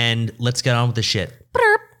and let's get on with the shit.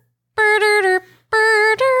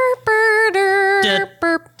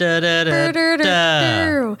 So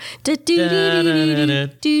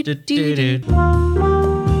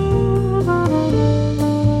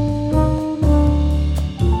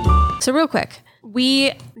real quick,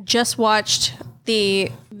 we just watched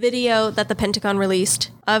the video that the Pentagon released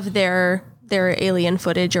of their alien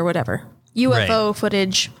footage or whatever. UFO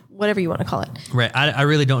footage, whatever you want to call it. Right. I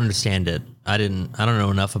really don't understand it. I don't know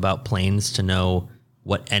enough about planes to know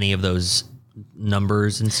what any of those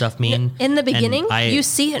numbers and stuff mean. In the beginning, you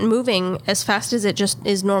see it moving as fast as it just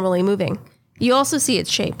is normally moving. You also see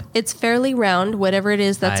its shape. It's fairly round, whatever it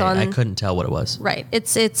is that's on. I couldn't tell what it was. Right.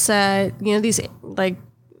 It's these like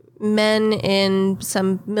men in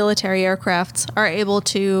some military aircrafts are able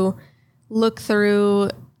to look through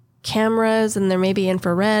cameras, and there may be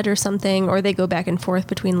infrared or something, or they go back and forth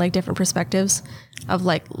between like different perspectives of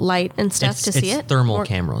like light and stuff to see it. Thermal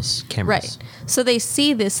cameras. Right. So they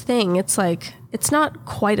see this thing. It's like, it's not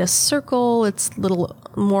quite a circle. It's a little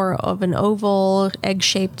more of an oval,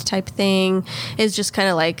 egg-shaped type thing. It's just kind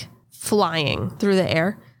of like flying through the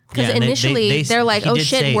air. Because initially they're like, oh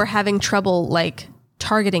shit, we're having trouble like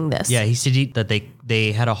targeting this. Yeah, he said that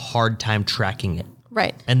they had a hard time tracking it.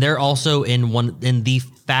 Right. And they're also in the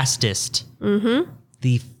fastest,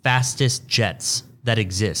 the fastest jets that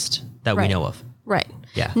exist that we know of. Right.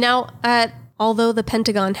 Yeah. Now, although the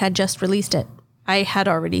Pentagon had just released it, I had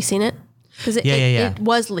already seen it because it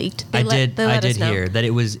was leaked. I did hear that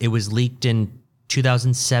it was leaked in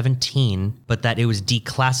 2017, but that it was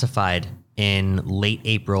declassified in late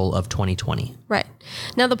April of 2020. Right.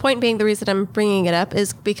 Now, the point being, the reason I'm bringing it up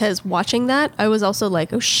is because watching that, I was also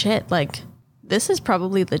like, oh shit, like this is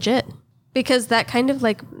probably legit. Because that kind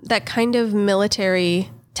of military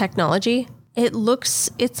technology,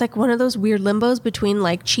 it's like one of those weird limbos between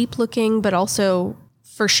like cheap looking, but also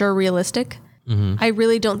for sure realistic. I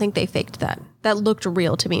really don't think they faked that. That looked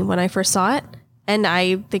real to me when I first saw it. And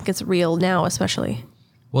I think it's real now, especially.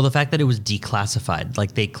 Well, the fact that it was declassified,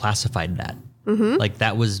 like they classified that, like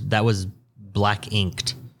that was black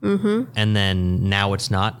inked, and then now it's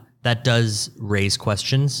not. That does raise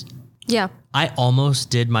questions. Yeah. I almost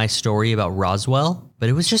did my story about Roswell, but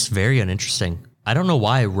it was just very uninteresting. I don't know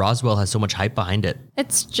why Roswell has so much hype behind it.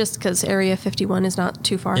 It's just because Area 51 is not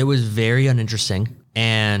too far. It was very uninteresting.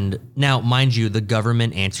 And now, mind you, the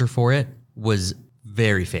government answer for it was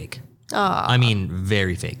very fake. I mean,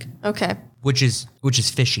 very fake. Okay. Which is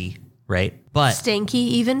fishy, right? But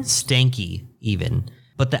stanky even.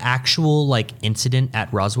 But the actual like incident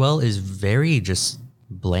at Roswell is very just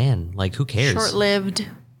bland. Like, who cares? Short-lived.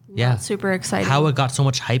 Yeah. Not super exciting. How it got so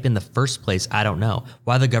much hype in the first place, I don't know.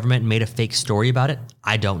 Why the government made a fake story about it,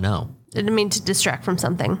 I don't know. Didn't mean to distract from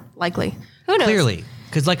something, likely. Who knows? Clearly.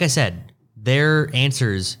 Because like I said, their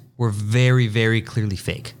answers were very, very clearly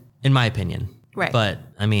fake, in my opinion. Right. But,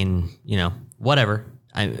 I mean, whatever.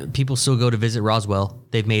 People still go to visit Roswell.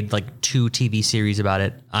 They've made like 2 TV series about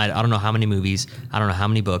it. I don't know how many movies. I don't know how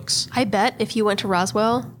many books. I bet if you went to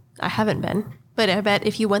Roswell, I haven't been, but I bet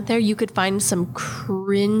if you went there, you could find some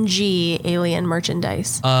cringy alien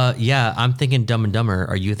merchandise. Yeah, I'm thinking Dumb and Dumber.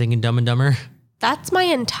 Are you thinking Dumb and Dumber? That's my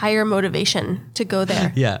entire motivation to go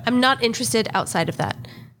there. Yeah. I'm not interested outside of that.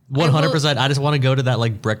 100%. I just want to go to that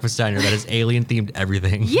like breakfast diner that is alien themed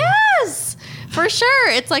everything. Yes, for sure.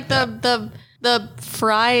 It's like the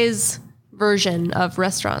Fry's version of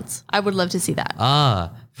restaurants. I would love to see that.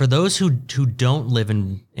 For those who don't live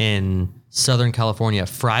in Southern California,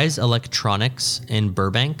 Fry's Electronics in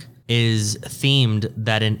Burbank is themed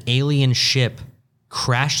that an alien ship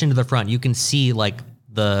crashed into the front. You can see like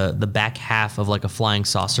the back half of like a flying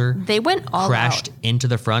saucer. They went all crashed out. into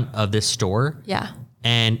the front of this store. Yeah.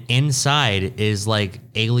 And inside is like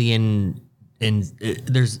alien, and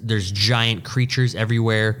there's giant creatures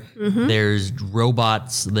everywhere. There's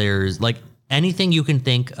robots. There's like anything you can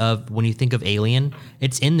think of when you think of alien,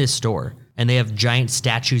 it's in this store. And they have giant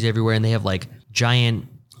statues everywhere, and they have like giant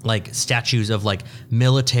like statues of like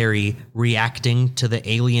military reacting to the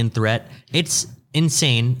alien threat. It's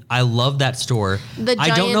insane. I love that store. I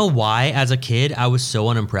don't know why as a kid I was so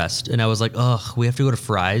unimpressed, and I was like, ugh, we have to go to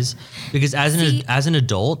Fry's, because as an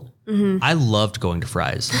adult, I loved going to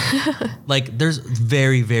Fry's. Like there's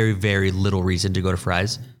very, very, very little reason to go to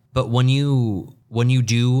Fry's, but when you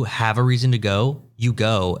do have a reason to go, you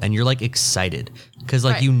go and you're like excited because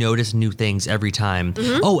like you notice new things every time.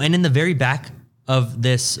 Oh, and in the very back of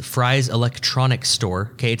this Fry's Electronics store,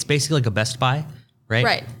 okay, it's basically like a Best Buy, right?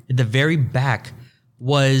 Right. At the very back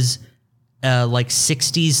was like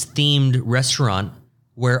 60s themed restaurant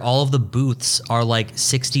where all of the booths are like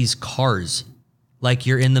 60s cars. Like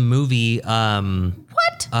you're in the movie. What?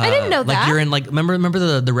 I didn't know that. Like you're in like,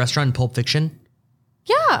 remember the restaurant in Pulp Fiction?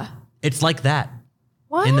 Yeah. It's like that.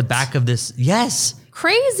 What? In the back of this. Yes.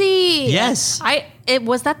 Crazy. Yes.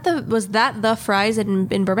 Was that the Fry's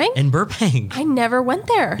in Burbank? In Burbank. I never went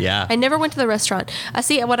there. Yeah. I never went to the restaurant.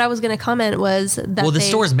 See, what I was going to comment was that the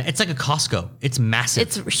store it's like a Costco. It's massive.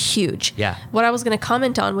 It's huge. Yeah. What I was going to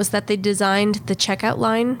comment on was that they designed the checkout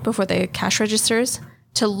line before the cash registers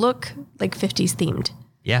to look like 50s themed.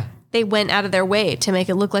 Yeah. They went out of their way to make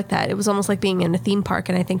it look like that. It was almost like being in a theme park,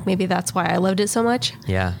 and I think maybe that's why I loved it so much.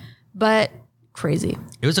 Yeah. But crazy.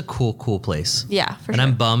 It was a cool place. Yeah, for and sure.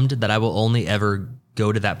 I'm bummed that I will only ever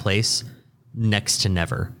go to that place next to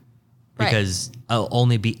never. Because I'll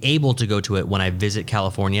only be able to go to it when I visit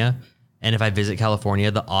California. And if I visit California,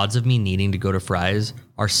 the odds of me needing to go to Fry's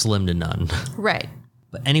are slim to none. Right.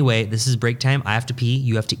 But anyway, this is break time. I have to pee.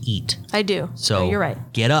 You have to eat. I do. So you're right.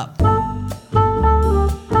 Get up.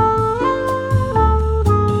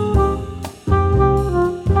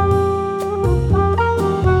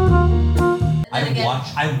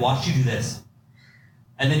 I watched you do this.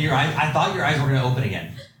 And then your eyes, I thought your eyes were going to open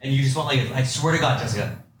again. And you just went like, I swear to God,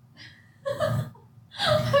 Jessica.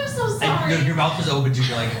 I'm so sorry. And your mouth was open too.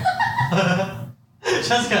 You're like,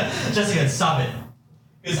 Jessica, stop it.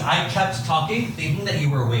 Because I kept talking, thinking that you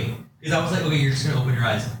were awake. Because I was like, okay, you're just going to open your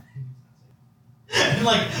eyes. And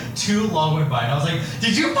like, too long went by. And I was like,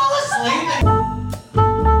 did you fall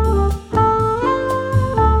asleep?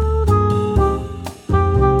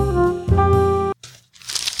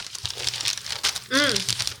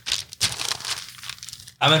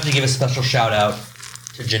 I'm going to have to give a special shout out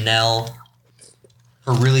to Janelle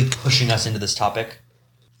for really pushing us into this topic.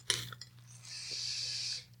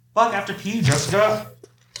 Fuck, I have to pee, Jessica.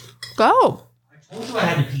 Go. I told you I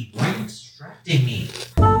had to pee. Why are you distracting me?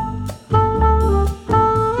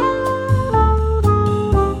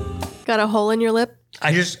 Got a hole in your lip?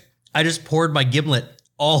 I just poured my gimlet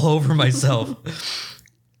all over myself.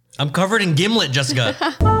 I'm covered in gimlet, Jessica.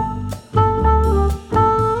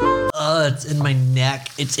 It's in my neck.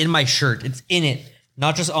 It's in my shirt. It's in it.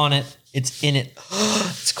 Not just on it. It's in it.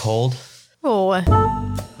 It's cold. Oh.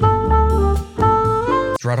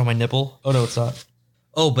 It's right on my nipple. Oh, no, it's not.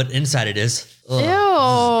 Oh, but inside it is. Ugh,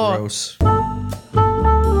 Ew. this is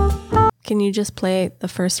gross. Can you just play the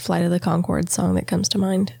first Flight of the Conchords song that comes to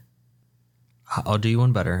mind? I'll do you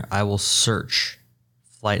one better. I will search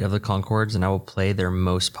Flight of the Conchords and I will play their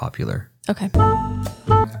most popular. Okay.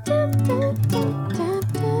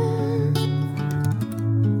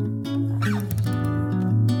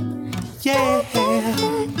 Yeah.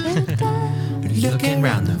 Looking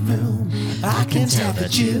around the room, I can tell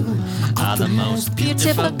that you are the most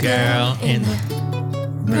beautiful girl in the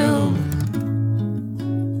room.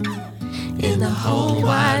 In the whole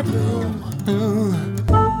wide room.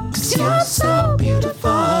 'Cause you're so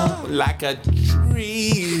beautiful, like a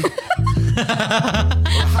tree.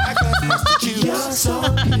 You're so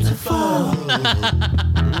beautiful.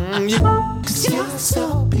 'Cause you're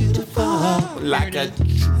so beautiful, like a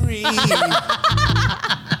tree.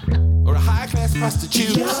 Or a high class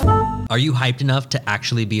prostitute. Are you hyped enough to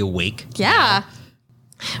actually be awake? Yeah.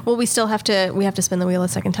 Well, we have to spin the wheel a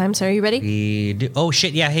second time. So are you ready? We do. Oh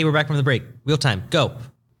shit! Yeah. Hey, we're back from the break. Wheel time. Go.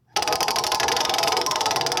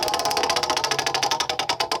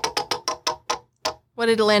 What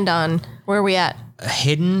did it land on? Where are we at?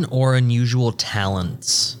 Hidden or unusual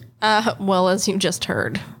talents. Well, as you just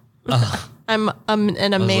heard, I'm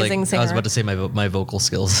an amazing singer. I was about to say my vocal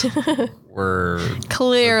skills were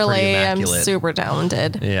Clearly, pretty I'm immaculate. super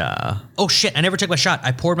talented. Yeah. Oh shit! I never took my shot.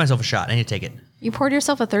 I poured myself a shot. I need to take it. You poured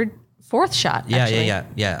yourself a fourth shot. Yeah, actually.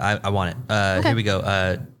 yeah. I want it. Okay. Here we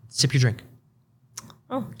go. Sip your drink.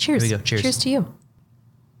 Oh, cheers. Here we go. Cheers. Cheers to you.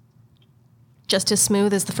 Just as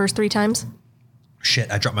smooth as the first 3 times.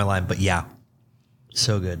 Shit! I dropped my lime, but yeah,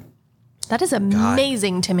 so good. That is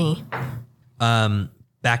amazing to me.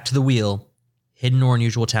 Back to the wheel. Hidden or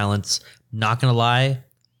unusual talents. Not gonna lie,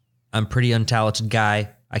 I'm a pretty untalented guy.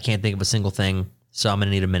 I can't think of a single thing, so I'm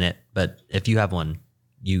gonna need a minute. But if you have one,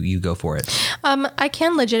 you go for it. I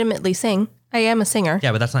can legitimately sing. I am a singer.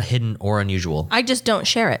 Yeah, but that's not hidden or unusual. I just don't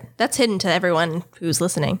share it. That's hidden to everyone who's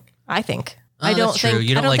listening, I think. I don't that's true. think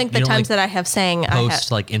You don't I don't like- think the you don't times like that I have sang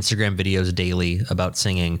Post like Instagram videos daily about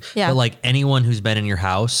singing. Yeah. But like anyone who's been in your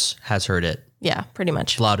house has heard it. yeah, pretty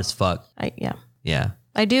much. Loud as fuck. Yeah.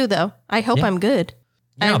 I do though. I hope Yeah. I'm good.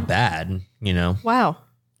 You're not bad, you know. Wow.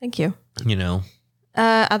 Thank you.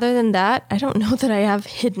 Other than that, I don't know that I have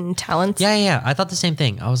hidden talents. Yeah. I thought the same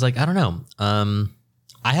thing. I was like, I don't know.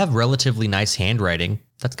 I have relatively nice handwriting.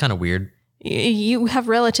 That's kind of weird. You have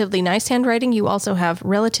relatively nice handwriting. You also have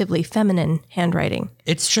relatively feminine handwriting.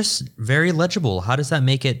 It's just very legible. How does that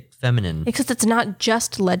make it feminine? Because it's not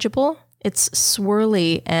just legible. It's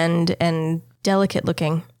swirly and delicate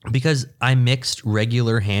looking. Because I mixed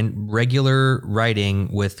regular writing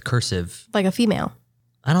with cursive. Like a female.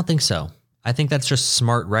 I don't think so. I think that's just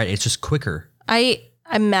smart writing. It's just quicker. I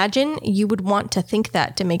imagine you would want to think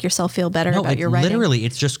that to make yourself feel better about your writing. Literally,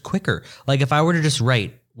 it's just quicker. Like if I were to just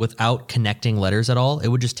write without connecting letters at all, it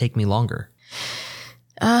would just take me longer.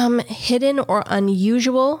 Hidden or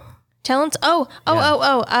unusual talents.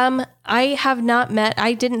 I have not met,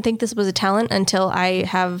 I didn't think this was a talent until I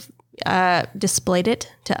have displayed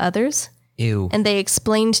it to others. Ew. And they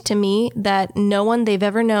explained to me that no one they've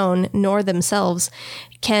ever known, nor themselves,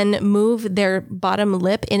 can move their bottom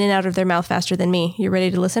lip in and out of their mouth faster than me. You ready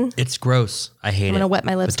to listen? It's gross. I hate it. I'm going to wet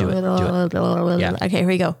my lips. Do it. Yeah. Okay, here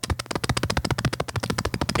we go.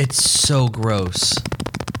 It's so gross.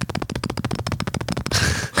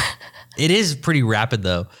 It is pretty rapid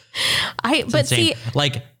though. See,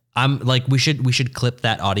 like I'm like we should clip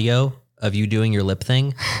that audio of you doing your lip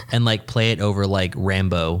thing and like play it over like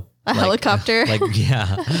Rambo. A helicopter. Like,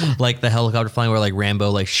 yeah. Like the helicopter flying or like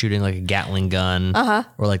Rambo, like shooting like a Gatling gun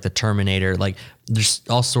or like the Terminator. Like there's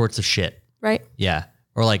all sorts of shit. Right. Yeah.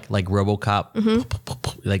 Or like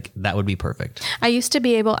RoboCop. Like that would be perfect. I used to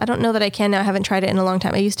be able, I don't know that I can now. I haven't tried it in a long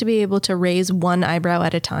time. I used to be able to raise one eyebrow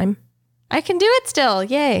at a time. I can do it still.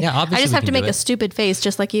 Yay. Yeah, obviously I just have to make a stupid face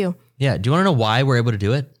just like you. Yeah. Do you want to know why we're able to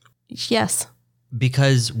do it? Yes.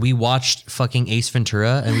 Because we watched fucking Ace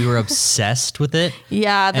Ventura and we were obsessed with it.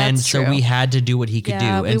 Yeah, that's true. And so we had to do what he could do.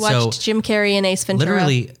 And we watched Jim Carrey and Ace Ventura.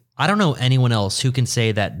 Literally, I don't know anyone else who can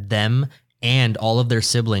say that them and all of their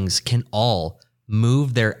siblings can all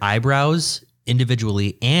move their eyebrows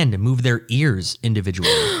individually and move their ears individually.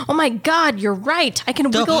 Oh my God, you're right. I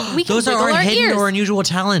can wiggle. We can Those wiggle are our hidden ears. or unusual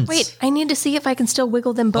talents. Wait, I need to see if I can still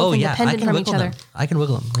wiggle them both independent from each other. I can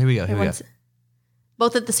wiggle them. Here we go. Here we go.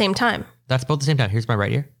 Both at the same time. That's both at the same time. Here's my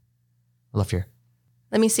right ear. Left ear.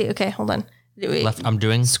 Let me see. Okay, hold on. Left. I'm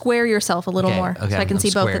doing. Square yourself a little more so I can see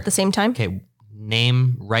both at the same time. Okay.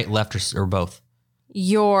 Name right, left, or both.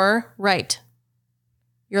 Your right.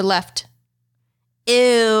 Your left.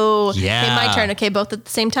 Ew. Yeah. Okay, my turn. Okay, both at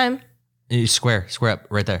the same time. Square up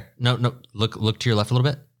right there. No. Look to your left a little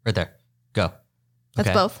bit. Right there. Go. That's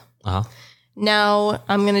both. Uh huh. Now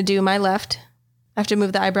I'm gonna do my left. I have to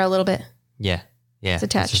move the eyebrow a little bit. Yeah. It's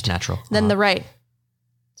attached. It's just natural. Then the right.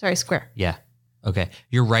 Sorry, square. Yeah. Okay.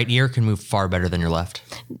 Your right ear can move far better than your left.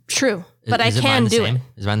 True, but I can do it.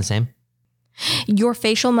 Is mine the same? Your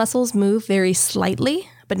facial muscles move very slightly,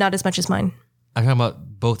 but not as much as mine. I'm talking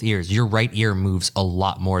about both ears. Your right ear moves a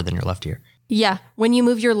lot more than your left ear. Yeah. When you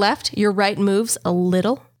move your left, your right moves a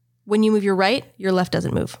little. When you move your right, your left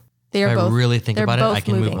doesn't move. They are if both. I really think about it, I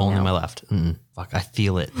can move only now. my left. Fuck, I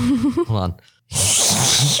feel it. Hold on.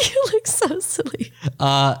 You look so silly.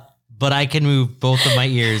 But I can move both of my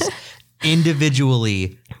ears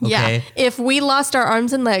individually. Okay? Yeah. If we lost our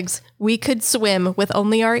arms and legs, we could swim with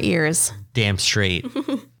only our ears. Damn straight.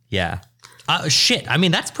 Yeah. Shit. I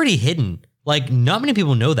mean, that's pretty hidden. Like, not many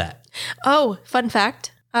people know that. Oh, fun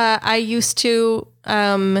fact. I used to,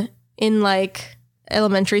 in like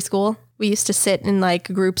elementary school, we used to sit in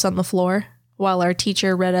like groups on the floor while our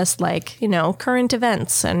teacher read us like, current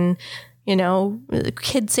events and,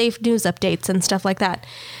 kid safe news updates and stuff like that.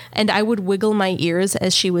 And I would wiggle my ears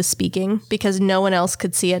as she was speaking because no one else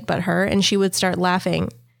could see it but her. And she would start laughing.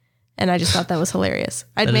 And I just thought that was hilarious.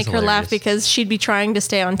 I'd make her laugh because she'd be trying to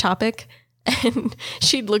stay on topic and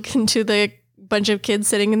she'd look into the bunch of kids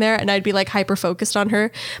sitting in there and I'd be like hyper focused on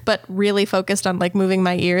her, but really focused on like moving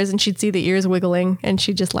my ears, and she'd see the ears wiggling and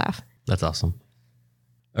she'd just laugh. That's awesome.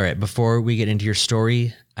 All right. Before we get into your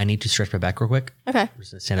story, I need to stretch my back real quick. Okay. I'm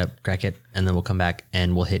just gonna stand up, crack it, and then we'll come back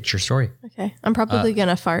and we'll hit your story. Okay. I'm probably going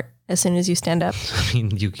to fart as soon as you stand up. I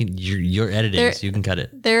mean, you're editing, so you can cut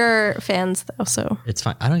it. There are fans though, so it's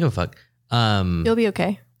fine. I don't give a fuck. You'll be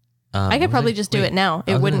okay. I could probably just do it now.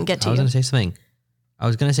 It wouldn't get to you. I was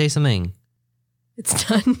going to say something. It's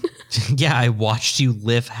done. Yeah, I watched you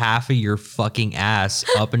lift half of your fucking ass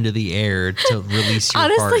up into the air to release your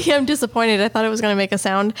Honestly, fart. I'm disappointed. I thought it was going to make a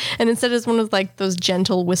sound, and instead it's one of like those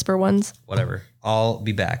gentle whisper ones. Whatever. I'll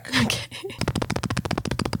be back. Okay.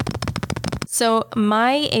 So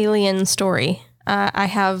my alien story, I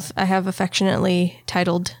have affectionately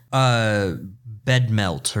titled Bed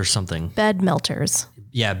melt or something. Bed Melters.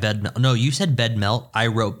 Yeah, no, you said bed melt. I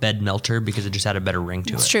wrote bed melter because it just had a better ring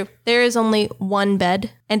to it. It's true. There is only one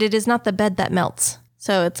bed, and it is not the bed that melts.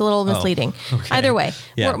 So it's a little misleading. Okay. Either way,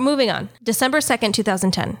 Yeah. We're moving on. December 2nd,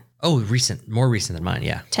 2010. Oh, more recent than mine,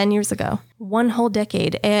 yeah. 10 years ago. One whole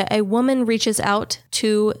decade. A woman reaches out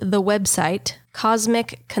to the website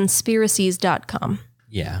cosmicconspiracies.com.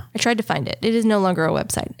 Yeah. I tried to find it. It is no longer a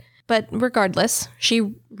website. But regardless,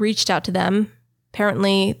 she reached out to them.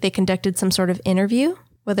 Apparently, they conducted some sort of interview,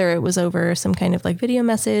 whether it was over some kind of like video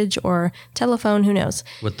message or telephone, who knows.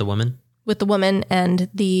 With the woman? With the woman and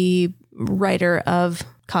the writer of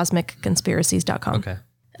CosmicConspiracies.com. Okay.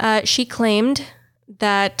 She claimed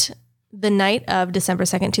that the night of December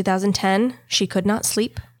 2nd, 2010, she could not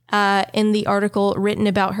sleep. In the article written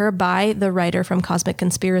about her by the writer from Cosmic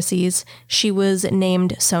Conspiracies, she was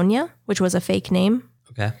named Sonia, which was a fake name.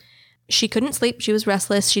 Okay. She couldn't sleep. She was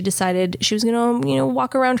restless. She decided she was going to,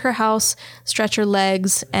 walk around her house, stretch her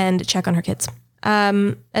legs, and check on her kids.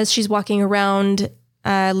 As she's walking around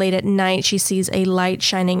late at night, she sees a light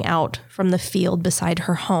shining out from the field beside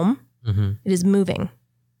her home. Mm-hmm. It is moving.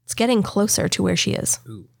 It's getting closer to where she is.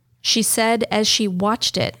 Ooh. She said as she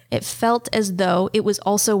watched it, it felt as though it was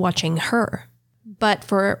also watching her. But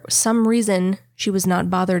for some reason, she was not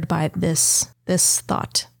bothered by this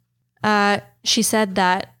thought. She said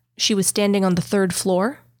that she was standing on the 3rd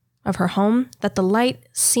floor of her home, that the light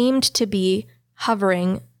seemed to be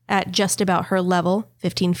hovering at just about her level,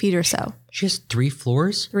 15 feet or so. She has 3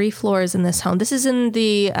 floors? 3 floors in this home. This is in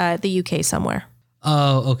the UK somewhere.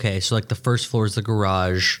 Oh, okay. So like the first floor is the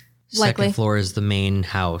garage. Likely. Second floor is the main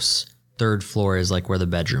house. 3rd floor is like where the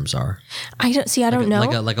bedrooms are. I don't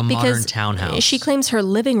know. Like a modern townhouse. She claims her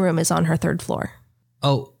living room is on her 3rd floor.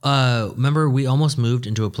 Oh, remember we almost moved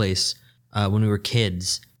into a place when we were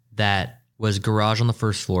kids that was garage on the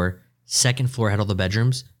 1st floor. 2nd floor had all the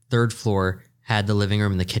bedrooms. 3rd floor had the living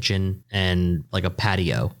room and the kitchen and like a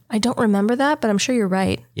patio. I don't remember that, but I'm sure you're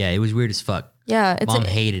right. Yeah, it was weird as fuck. Yeah. Mom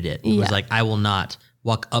hated it. It was like, I will not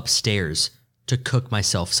walk upstairs to cook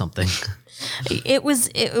myself something. It was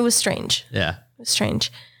strange. It Yeah. was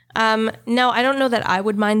strange. Now, I don't know that I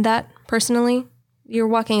would mind that personally. You're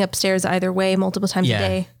walking upstairs either way multiple times a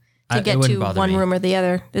day to get to one room or the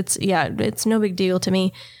other. It's no big deal to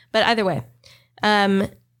me. But either way.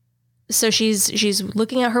 So she's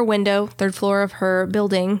looking out her window, 3rd floor of her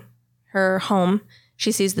building, her home.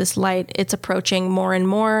 She sees this light. It's approaching more and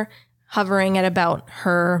more, hovering at about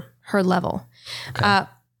her level. Okay.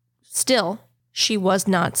 Still, she was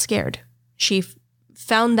not scared. She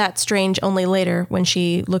found that strange only later when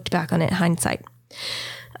she looked back on it in hindsight.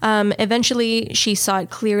 Eventually, she saw it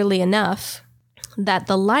clearly enough that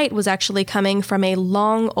the light was actually coming from a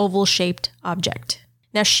long oval-shaped object.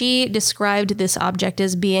 Now, she described this object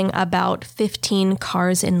as being about 15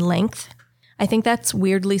 cars in length. I think that's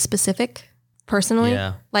weirdly specific, personally.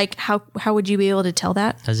 Yeah. Like, how would you be able to tell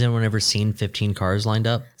that? Has anyone ever seen 15 cars lined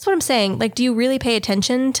up? That's what I'm saying. Like, do you really pay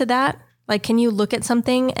attention to that? Like, can you look at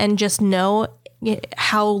something and just know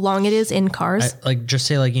how long it is in cars? Just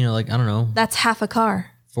say I don't know. That's half a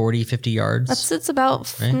car. 40, 50 yards. It's about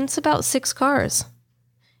 6 cars.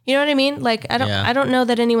 You know what I mean? Like, I don't know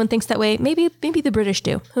that anyone thinks that way. Maybe the British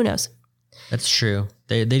do. Who knows? That's true.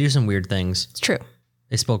 They do some weird things. It's true.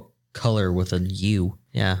 They spell color with a U.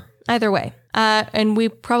 Yeah. Either way. And we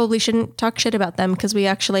probably shouldn't talk shit about them because we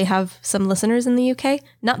actually have some listeners in the UK.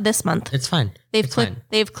 Not this month. It's fine.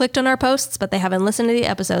 They've clicked on our posts, but they haven't listened to the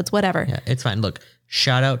episodes. Whatever. Yeah, it's fine. Look,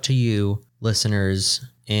 shout out to you, listeners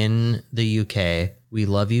in the UK. We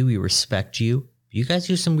love you. We respect you. You guys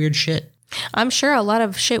do some weird shit. I'm sure a lot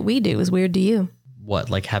of shit we do is weird to you. What,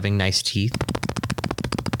 like having nice teeth?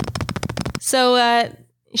 So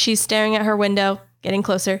she's staring at her window, getting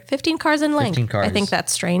closer. 15 cars in length. 15 cars. I think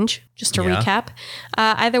that's strange, just to recap.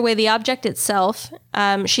 Either way, the object itself,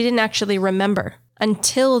 she didn't actually remember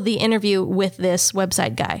until the interview with this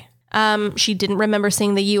website guy. She didn't remember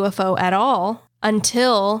seeing the UFO at all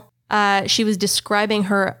until she was describing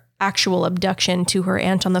her actual abduction to her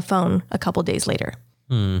aunt on the phone a couple days later.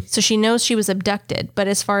 So she knows she was abducted, but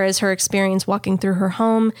as far as her experience walking through her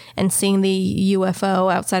home and seeing the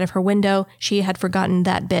UFO outside of her window, she had forgotten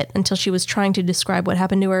that bit until she was trying to describe what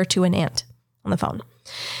happened to her to an aunt on the phone.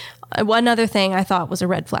 One other thing I thought was a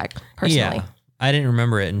red flag, personally. Yeah, I didn't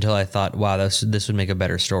remember it until I thought, wow, this would make a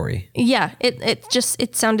better story. Yeah,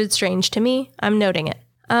 it sounded strange to me. I'm noting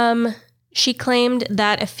it. She claimed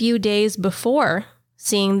that a few days before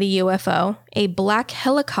seeing the UFO, a black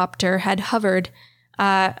helicopter had hovered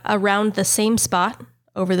around the same spot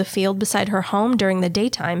over the field beside her home during the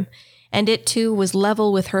daytime, and it too was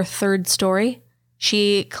level with her 3rd story.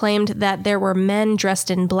 She claimed that there were men dressed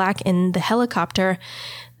in black in the helicopter,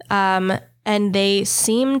 and they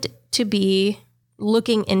seemed to be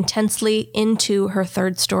looking intensely into her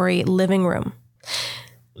 3rd story living room.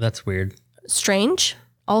 That's weird. Strange.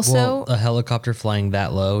 Also, a helicopter flying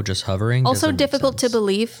that low, just hovering. Also difficult to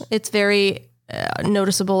believe. It's very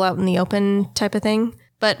noticeable out in the open type of thing,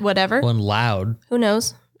 but whatever. Well, and loud. Who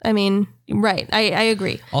knows? I mean, right. I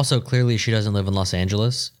agree. Also, clearly she doesn't live in Los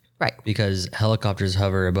Angeles Right. Because helicopters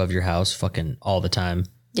hover above your house fucking all the time.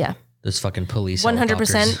 Yeah. Those fucking police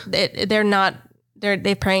 100%. They're not,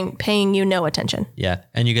 they're paying you no attention. Yeah.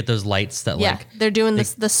 And you get those lights that they're doing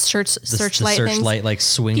the searchlight things. Searchlight like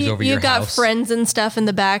swings over your house. You got friends and stuff in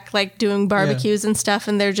the back, like doing barbecues and stuff,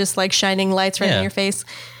 and they're just like shining lights right in your face.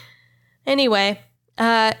 Anyway,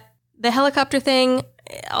 the helicopter thing,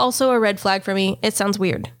 also a red flag for me. It sounds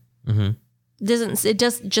weird. Mm-hmm. It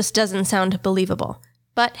just doesn't sound believable.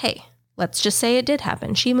 But hey, let's just say it did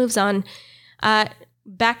happen. She moves on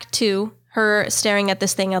back to her staring at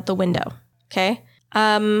this thing out the window. Okay.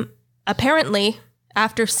 Apparently,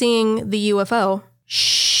 after seeing the UFO,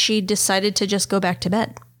 she decided to just go back to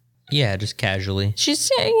bed. Yeah, just casually. She's,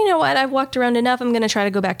 you know what? I've walked around enough. I'm going to try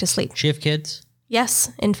to go back to sleep. She have kids?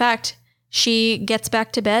 Yes. In fact, she gets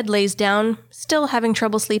back to bed, lays down, still having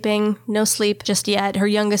trouble sleeping, no sleep just yet. Her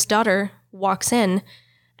youngest daughter walks in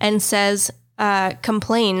and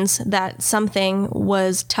complains that something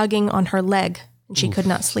was tugging on her leg and she could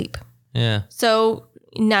not sleep. Yeah. So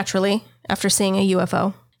naturally, after seeing a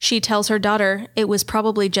UFO, she tells her daughter it was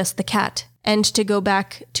probably just the cat and to go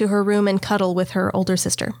back to her room and cuddle with her older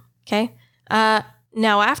sister. Okay.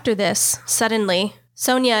 Now after this, suddenly,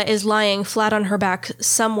 Sonia is lying flat on her back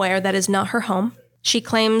somewhere that is not her home. She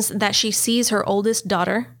claims that she sees her oldest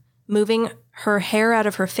daughter moving her hair out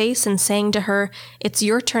of her face and saying to her, "It's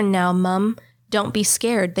your turn now, Mum. Don't be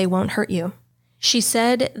scared. They won't hurt you." She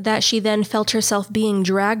said that she then felt herself being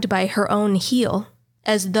dragged by her own heel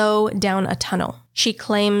as though down a tunnel. She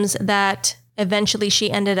claims that eventually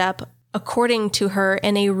she ended up, according to her,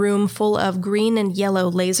 in a room full of green and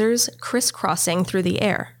yellow lasers crisscrossing through the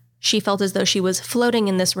air. She felt as though she was floating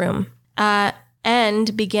in this room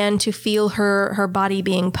and began to feel her body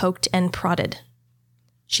being poked and prodded.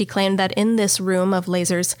 She claimed that in this room of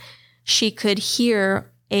lasers, she could hear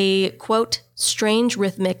a, quote, strange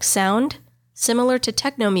rhythmic sound similar to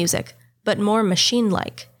techno music, but more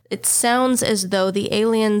machine-like. It sounds as though the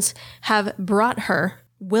aliens have brought her,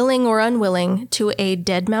 willing or unwilling, to a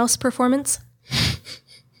Deadmau5 performance.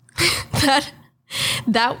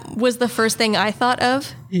 That was the first thing I thought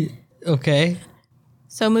of. Okay.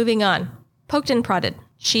 So moving on. Poked and prodded.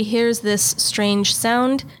 She hears this strange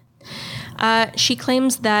sound. She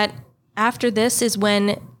claims that after this is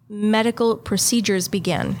when medical procedures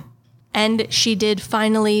began, and she did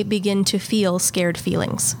finally begin to feel scared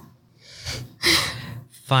feelings.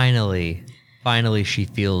 Finally she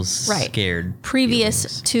feels scared. Previous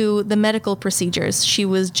feelings. to the medical procedures, she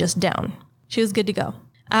was just down. She was good to go.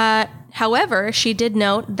 However, she did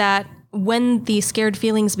note that when the scared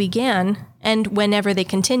feelings began and whenever they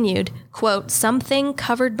continued, quote, something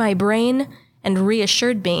covered my brain and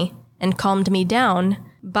reassured me and calmed me down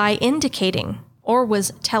by indicating or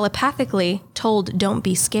was telepathically told, don't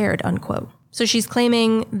be scared, unquote. So she's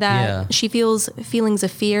claiming that she feels feelings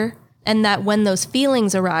of fear and that when those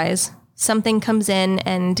feelings arise, something comes in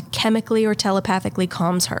and chemically or telepathically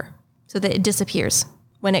calms her so that it disappears.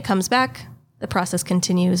 When it comes back, the process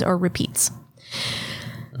continues or repeats.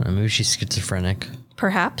 Maybe she's schizophrenic.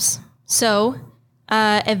 Perhaps. So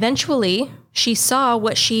eventually she saw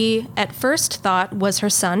what she at first thought was her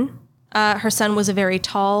son. Her son was a very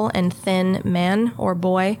tall and thin man or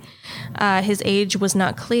boy. His age was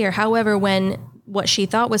not clear. However, when what she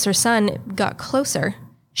thought was her son got closer,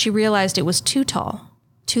 she realized it was too tall,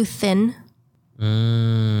 too thin.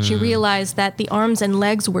 She realized that the arms and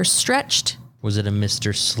legs were stretched. Was it a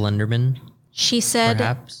Mr. Slenderman? She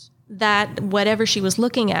said that whatever she was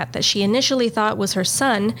looking at, that she initially thought was her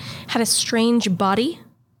son, had a strange body,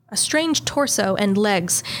 a strange torso and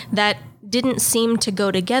legs that didn't seem to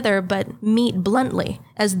go together but meet bluntly,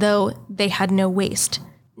 as though they had no waist.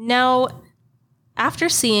 Now, after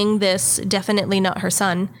seeing this, definitely not her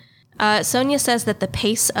son, Sonia says that the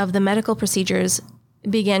pace of the medical procedures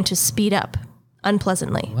began to speed up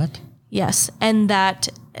unpleasantly. What? Yes, and that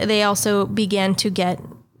they also began to get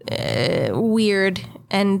weird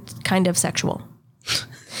and kind of sexual.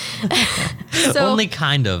 So, only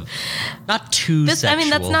kind of. Not too sexual. I mean,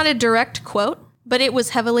 that's not a direct quote, but it was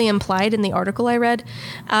heavily implied in the article I read.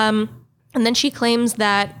 And then she claims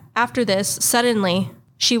that after this, suddenly,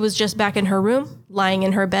 she was just back in her room, lying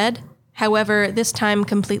in her bed. However, this time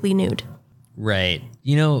completely nude. Right.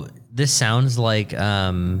 You know, this sounds like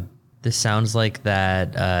that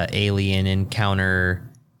alien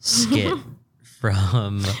encounter skit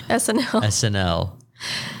from SNL.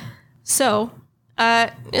 So,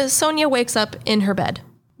 Sonia wakes up in her bed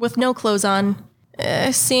with no clothes on,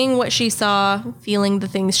 seeing what she saw, feeling the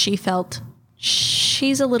things she felt.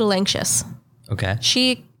 She's a little anxious. Okay.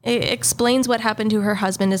 She explains what happened to her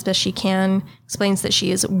husband as best she can, explains that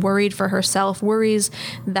she is worried for herself, worries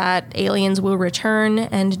that aliens will return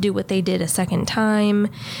and do what they did a second time,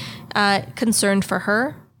 concerned for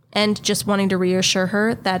her, and just wanting to reassure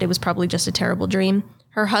her that it was probably just a terrible dream.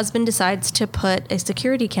 Her husband decides to put a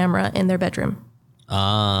security camera in their bedroom.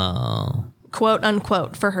 Oh. Quote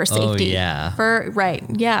unquote, for her safety. Oh,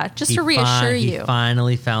 yeah. Just to reassure you. He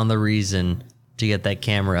finally found the reason to get that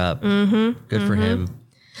camera up. Mm-hmm. Good for him.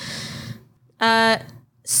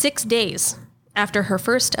 6 days after her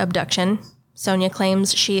first abduction, Sonia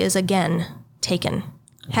claims she is again taken.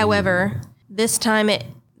 However, this time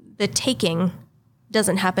the taking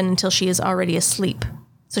doesn't happen until she is already asleep.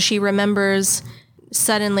 So she remembers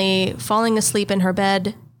suddenly falling asleep in her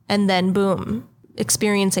bed and then boom,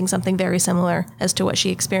 experiencing something very similar as to what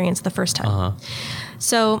she experienced the first time. Uh-huh.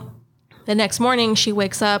 So the next morning she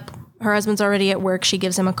wakes up, her husband's already at work, she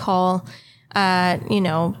gives him a call,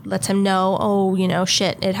 lets him know,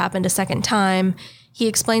 shit, it happened a second time. He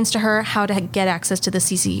explains to her how to get access to the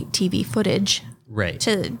CCTV footage. Right.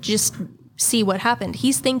 To just see what happened.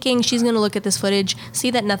 He's thinking she's going to look at this footage,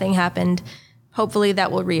 see that nothing happened. Hopefully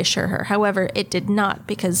that will reassure her. However, it did not,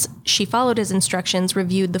 because she followed his instructions,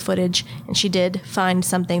 reviewed the footage, and she did find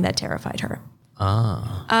something that terrified her.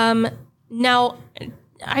 Now,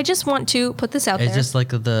 I just want to put this out there. Is this like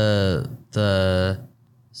the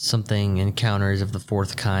something encounters of the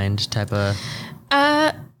fourth kind type of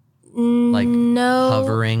no,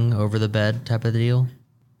 hovering over the bed type of deal?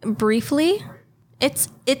 Briefly, it's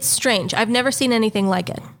strange. I've never seen anything like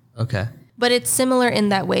it. Okay. But it's similar in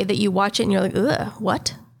that way that you watch it and you're like, ugh,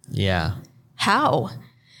 what? Yeah. How?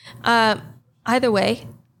 Either way,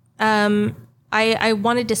 I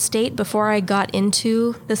wanted to state before I got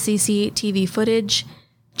into the CCTV footage,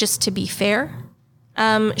 just to be fair,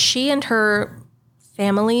 she and her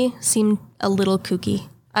family seemed a little kooky.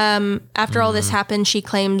 After all this happened, she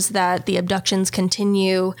claims that the abductions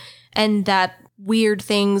continue and that weird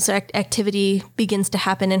things, activity begins to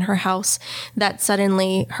happen in her house, that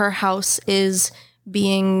suddenly her house is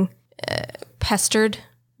being pestered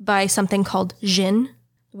by something called jinn,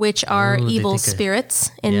 which are evil spirits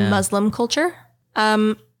in Muslim culture.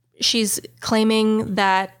 She's claiming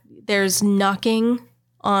that there's knocking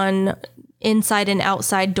on inside and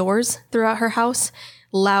outside doors throughout her house,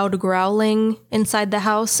 loud growling inside the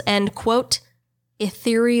house, and, quote,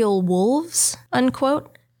 ethereal wolves, unquote.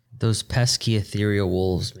 Those pesky ethereal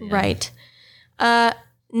wolves, man. Right.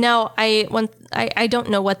 Now, I don't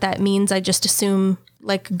know what that means. I just assume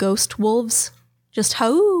like ghost wolves, just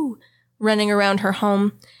running around her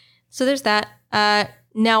home. So there's that.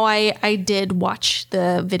 Now I did watch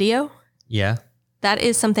the video. Yeah. That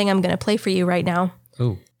is something I'm going to play for you right now.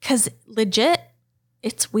 Oh. Because legit,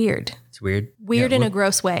 it's weird. It's weird? Weird in a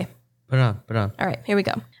gross way. Put it on. All right, here we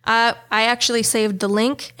go. I actually saved the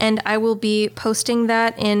link, and I will be posting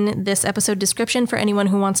that in this episode description for anyone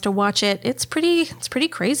who wants to watch it. It's pretty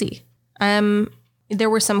crazy. There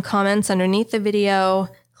were some comments underneath the video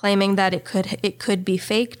claiming that it could be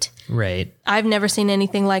faked. Right. I've never seen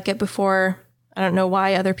anything like it before. I don't know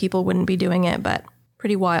why other people wouldn't be doing it, but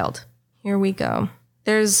pretty wild. Here we go.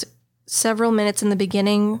 There's several minutes in the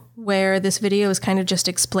beginning where this video is kind of just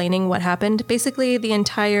explaining what happened. Basically, the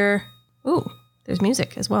entire... Ooh, there's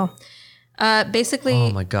music as well. Basically...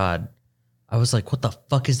 Oh my God. I was like, what the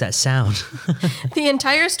fuck is that sound? The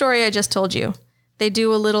entire story I just told you. They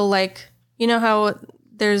do a little like... You know how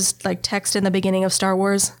there's like text in the beginning of Star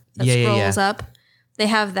Wars that scrolls up? They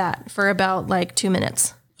have that for about like 2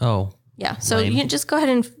 minutes. Oh. Yeah. So you can just go ahead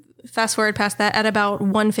and fast forward past that. At about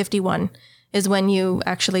 1:51 is when you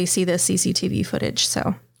actually see the CCTV footage.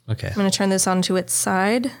 So okay. I'm going to turn this onto its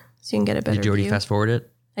side so you can get a better view. Did you already fast forward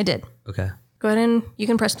it? I did. Okay. Go ahead and you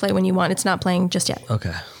can press play when you want. It's not playing just yet.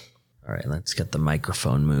 Okay. All right. Let's get the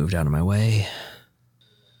microphone moved out of my way.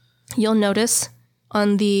 You'll notice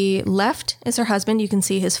on the left is her husband. You can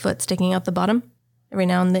see his foot sticking out the bottom. Every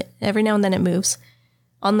now and then it moves.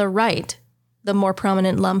 On the right, the more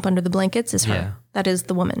prominent lump under the blankets is her. Yeah. That is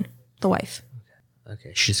the woman, the wife.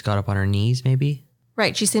 Okay. She's got up on her knees, maybe?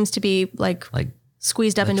 Right. She seems to be like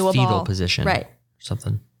squeezed up into a ball. Fetal position. Right. Or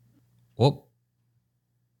something. Whoop.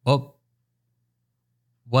 Whoop.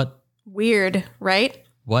 What? Weird, right?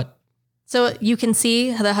 What? So you can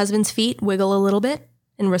see the husband's feet wiggle a little bit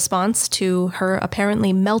in response to her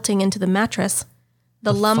apparently melting into the mattress.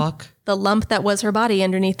 The lump that was her body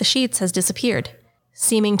underneath the sheets has disappeared,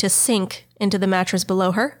 seeming to sink into the mattress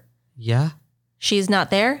below her. Yeah? She's not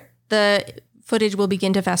there. The footage will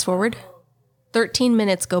begin to fast forward. 13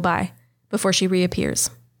 minutes go by before she reappears.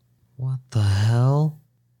 What the hell?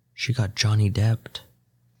 She got Johnny Depped.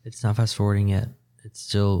 It's not fast forwarding yet. it's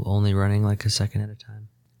still only running like a second at a time.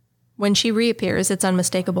 When she reappears, it's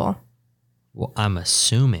unmistakable. Well, I'm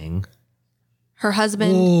assuming. Her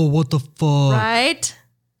husband. Oh, what the fuck? Right?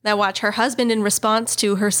 Now watch. Her husband, in response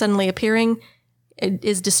to her suddenly appearing,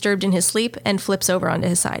 is disturbed in his sleep and flips over onto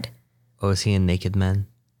his side. Oh, is he a naked man?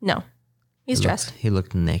 No. He's dressed. He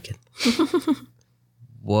looked naked.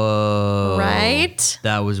 Whoa. Right?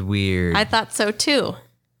 That was weird. I thought so too.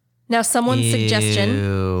 Now someone's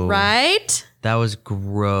suggestion. Right? That was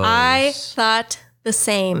gross. I thought the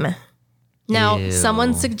same. Now,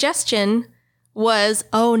 someone's suggestion was,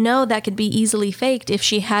 oh no, that could be easily faked if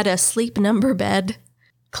she had a sleep number bed.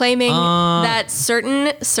 Claiming that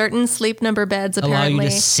certain sleep number beds apparently allow you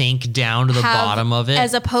to sink down to the bottom of it.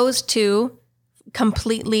 As opposed to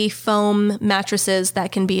completely foam mattresses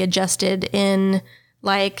that can be adjusted in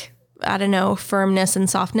like, I don't know, firmness and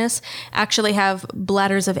softness, actually have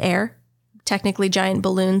bladders of air, technically giant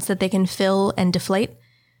balloons that they can fill and deflate.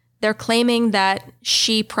 They're claiming that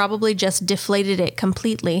she probably just deflated it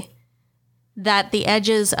completely, that the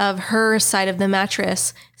edges of her side of the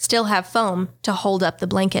mattress still have foam to hold up the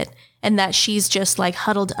blanket, and that she's just like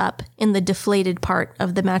huddled up in the deflated part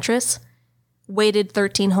of the mattress, waited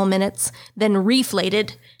 13 whole minutes, then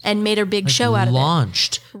reflated and made her big show out of it.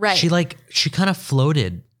 Launched. Right. She kind of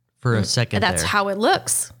floated for a second That's how it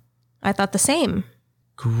looks. I thought the same.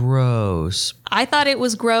 Gross. I thought it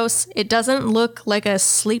was gross. It doesn't look like a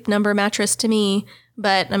Sleep Number mattress to me,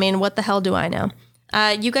 but I mean, what the hell do I know?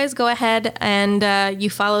 You guys go ahead and you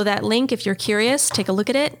follow that link if you're curious. Take a look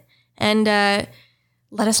at it and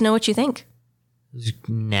let us know what you think. It was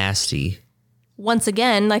nasty. Once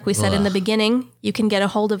again, like we said in the beginning, you can get a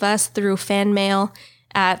hold of us through fan mail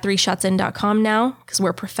at 3shotsin.com now because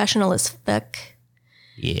we're professional as fuck.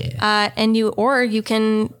 Yeah. And you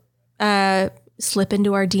can slip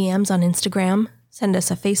into our DMs on Instagram, send us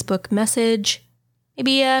a Facebook message,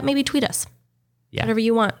 maybe tweet us. Yeah. Whatever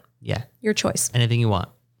you want. Yeah. Your choice. Anything you want.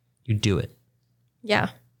 You do it. Yeah.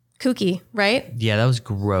 Kooky, right? Yeah, that was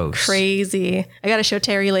gross. Crazy. I got to show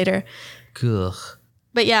Terry later. Ugh.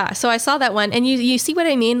 But yeah, so I saw that one and you see what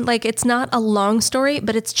I mean? Like it's not a long story,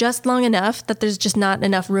 but it's just long enough that there's just not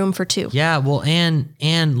enough room for two. Yeah, well,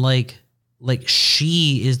 and like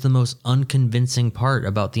she is the most unconvincing part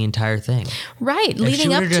about the entire thing. Right.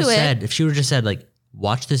 Leading up to it. If she would have just said like,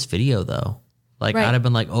 watch this video though. Like right. I'd have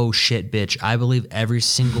been like, oh shit, bitch. I believe every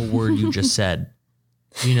single word you just said.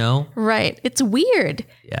 You know? Right. It's weird.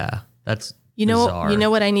 Yeah. That's bizarre. You know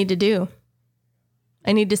what I need to do?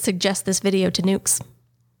 I need to suggest this video to Nukes.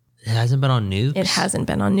 It hasn't been on Nukes? It hasn't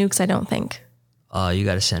been on Nukes, I don't think. Oh, you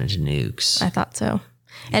got to send it to Nukes. I thought so.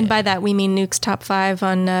 Yeah. And by that, we mean Nukes Top 5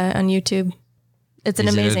 on YouTube. It's an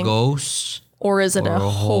amazing... Is it a ghost? Or is it a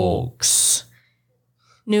hoax?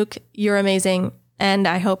 Nuke, you're amazing. And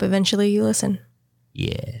I hope eventually you listen.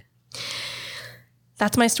 Yeah.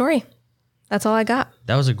 That's my story. That's all I got.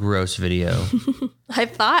 That was a gross video.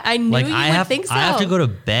 I knew you would think so. I have to go to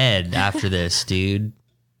bed after this, dude.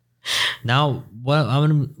 Now,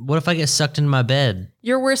 what if I get sucked into my bed?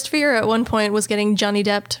 Your worst fear at one point was getting Johnny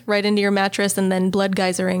Depped right into your mattress and then blood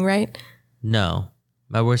geysering, right? No.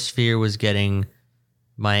 My worst fear was getting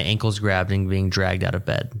my ankles grabbed and being dragged out of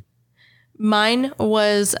bed. Mine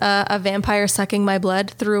was a vampire sucking my blood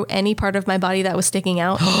through any part of my body that was sticking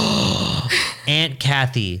out. Aunt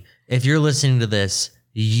Kathy, if you're listening to this,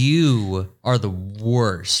 you are the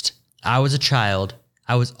worst. I was a child.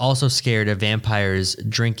 I was also scared of vampires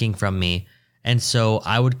drinking from me. And so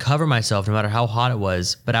I would cover myself no matter how hot it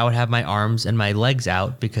was, but I would have my arms and my legs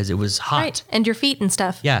out because it was hot. Right. And your feet and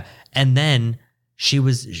stuff. Yeah. And then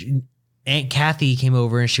Aunt Kathy came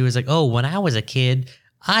over and she was like, oh, when I was a kid,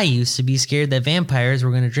 I used to be scared that vampires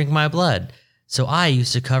were going to drink my blood. So I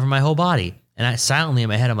used to cover my whole body. And I silently in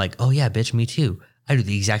my head, I'm like, oh yeah, bitch, me too. I do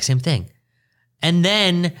the exact same thing. And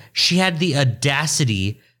then she had the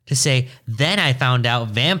audacity to say, then I found out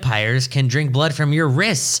vampires can drink blood from your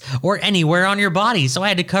wrists or anywhere on your body. So I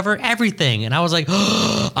had to cover everything. And I was like,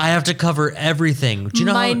 oh, I have to cover everything. Do you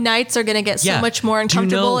know my nights are going to get so much more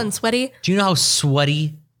uncomfortable and sweaty. Do you know how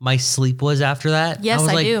sweaty my sleep was after that? Yes,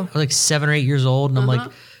 I do. I was like 7 or 8 years old and I'm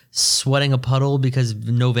like sweating a puddle because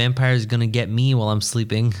no vampire is going to get me while I'm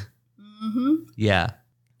sleeping. Mm-hmm. Yeah.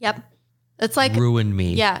 Yep. It's like ruined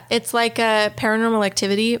me. Yeah. It's like Paranormal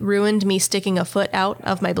Activity ruined me sticking a foot out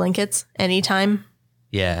of my blankets anytime.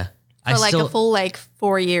 Yeah. For a full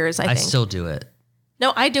 4 years, I think. I still do it.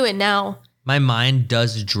 No, I do it now. My mind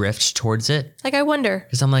does drift towards it. Like, I wonder.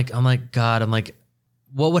 Because I'm like, God,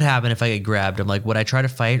 what would happen if I get grabbed? I'm like, would I try to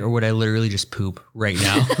fight or would I literally just poop right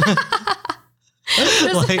now?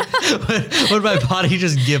 Like when my body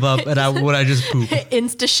just give up and when I just poop.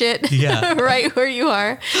 Insta shit. Yeah. Right where you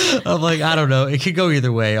are. I'm like, I don't know. It could go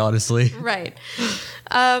either way, honestly. Right.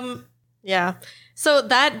 Yeah. So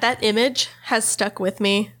that image has stuck with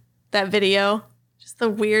me. That video. Just the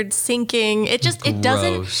weird sinking. It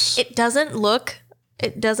didn't look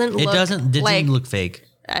fake.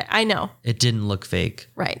 I know. It didn't look fake.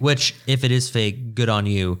 Right. Which, if it is fake, good on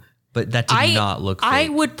you. But that did not look fake. I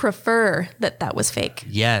would prefer that was fake.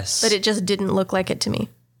 Yes. But it just didn't look like it to me.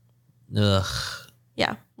 Ugh.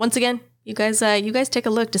 Yeah. Once again, you guys take a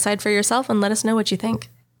look, decide for yourself, and let us know what you think.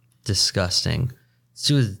 Disgusting.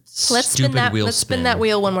 Let's do a Let's spin that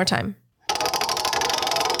wheel one more time.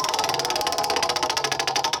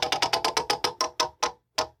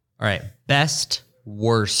 All right. Best,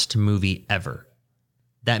 worst movie ever.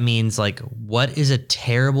 That means, like, what is a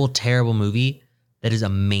terrible, terrible movie that is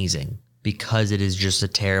amazing because it is just a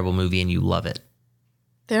terrible movie and you love it?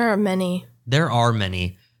 There are many.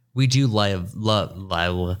 We do love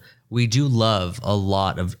a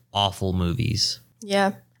lot of awful movies.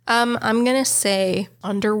 Yeah. I'm going to say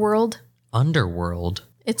Underworld. Underworld.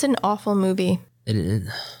 It's an awful movie. It is.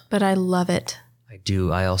 But I love it. I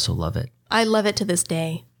do. I also love it. I love it to this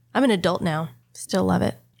day. I'm an adult now. Still love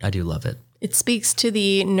it. I do love it. It speaks to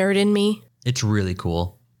the nerd in me. It's really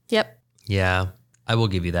cool. Yep. Yeah. I will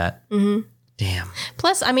give you that. Mm-hmm. Damn.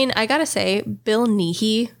 Plus, I mean, I gotta say, Bill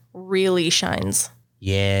Nighy really shines.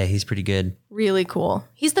 Yeah, he's pretty good. Really cool.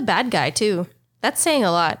 He's the bad guy, too. That's saying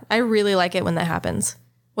a lot. I really like it when that happens.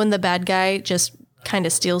 When the bad guy just kind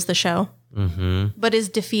of steals the show. Mm-hmm. But is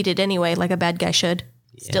defeated anyway, like a bad guy should.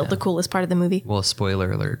 Still the coolest part of the movie. Well,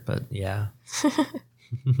 spoiler alert, but yeah.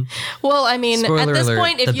 Well, I mean, spoiler at this alert,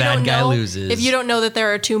 point, if you don't know that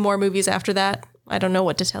there are 2 more movies after that, I don't know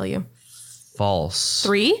what to tell you. False.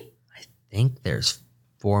 3? I think there's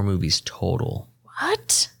 4 movies total.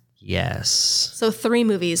 What? Yes. So 3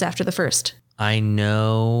 movies after the first. I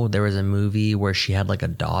know there was a movie where she had like a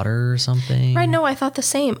daughter or something. Right, no, I thought the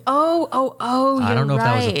same. Oh, I don't know if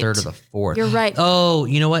that was the 3rd or the 4th. You're right. Oh,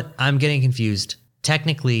 you know what? I'm getting confused.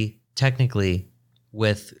 Technically,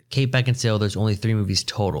 with Kate Beckinsale, there's only 3 movies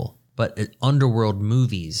total. But Underworld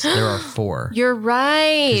movies, there are 4. You're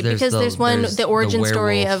right. Because there's the origin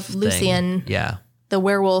story of Lucian. Yeah. The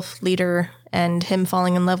werewolf leader and him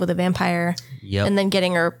falling in love with a vampire. Yep. And then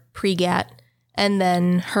getting her pre-gat. And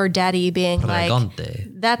then her daddy being Pregante.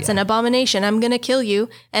 Like, that's an abomination. I'm going to kill you.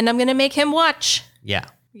 And I'm going to make him watch. Yeah.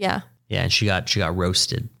 Yeah. Yeah, and she got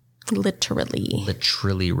roasted.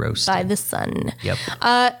 Literally roasted. By the sun. Yep.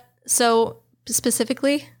 So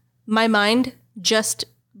specifically, my mind just,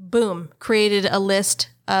 boom, created a list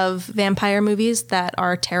of vampire movies that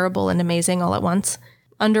are terrible and amazing all at once.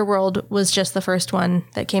 Underworld was just the first one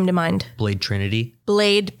that came to mind. Blade Trinity?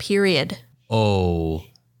 Blade, period. Oh,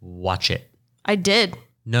 watch it. I did.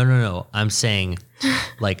 No. I'm saying,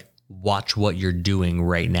 like, watch what you're doing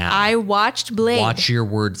right now. I watched Blade. Watch your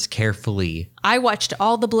words carefully. I watched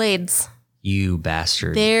all the Blades. You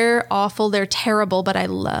bastard. They're awful. They're terrible, but I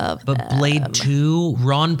love them. But Blade 2,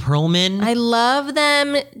 Ron Perlman? I love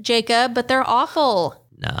them, Jacob, but they're awful.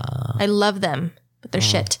 Nah. I love them, but they're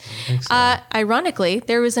shit. I think so. Ironically,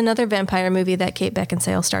 there was another vampire movie that Kate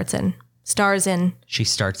Beckinsale stars in. She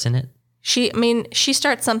starts in it? She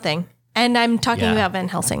starts something. And I'm talking about Van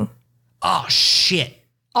Helsing. Oh, shit.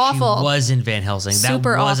 Awful. She was in Van Helsing.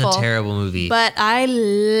 Super that was awful. A terrible movie. But I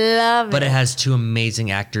love it. But it has 2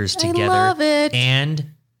 amazing actors together. I love it.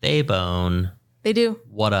 And they bone. They do.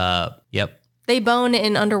 What up? Yep. They bone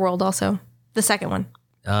in Underworld also. The second one.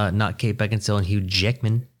 Not Kate Beckinsale and Hugh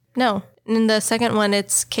Jackman. No. In the second one,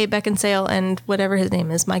 it's Kate Beckinsale and whatever his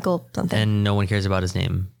name is, Michael something. And no one cares about his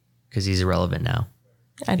name because he's irrelevant now.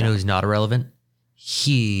 I know. You know who's not irrelevant?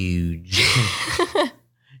 Hugh Jackman.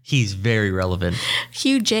 He's very relevant.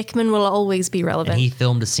 Hugh Jackman will always be relevant. And he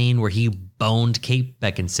filmed a scene where he boned Kate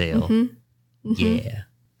Beckinsale. Mm-hmm. Yeah.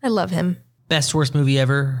 I love him. Best worst movie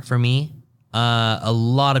ever for me. A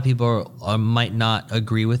lot of people might not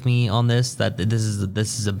agree with me on this, that this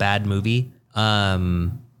is a bad movie.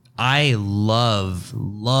 I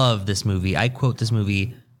love this movie. I quote this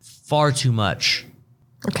movie far too much.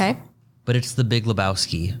 Okay. But it's The Big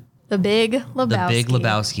Lebowski. The Big Lebowski. The Big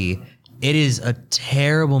Lebowski. It is a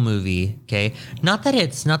terrible movie, okay? Not that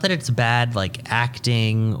it's bad like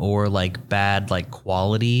acting or like bad like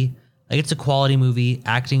quality. Like it's a quality movie.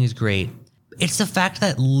 Acting is great. It's the fact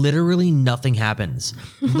that literally nothing happens.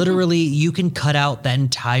 Literally, you can cut out that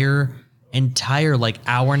entire like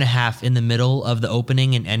hour and a half in the middle of the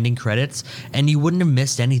opening and ending credits, and you wouldn't have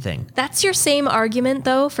missed anything. That's your same argument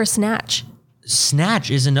though for Snatch.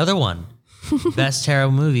 Snatch is another one. Best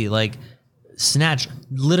terrible movie. Like Snatch,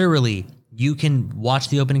 literally, you can watch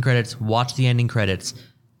the opening credits, watch the ending credits.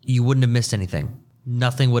 You wouldn't have missed anything.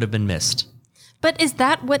 Nothing would have been missed. But is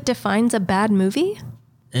that what defines a bad movie?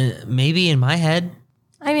 Maybe in my head.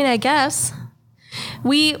 I mean, I guess.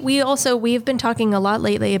 We've been talking a lot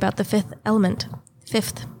lately about The Fifth Element.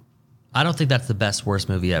 Fifth. I don't think that's the best, worst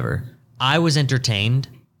movie ever. I was entertained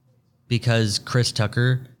because Chris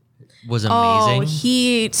Tucker was amazing. Oh,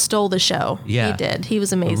 he stole the show. Yeah. He did. He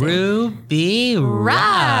was amazing. Ruby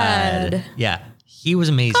Rod. Yeah, he was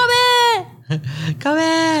amazing. Come in! Come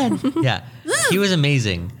in! Yeah, he was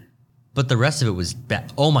amazing. But the rest of it was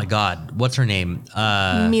bad. Oh my God, what's her name?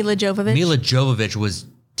 Mila Jovovich. Mila Jovovich was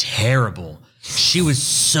terrible. She was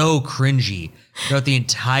so cringy throughout the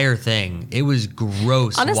entire thing. It was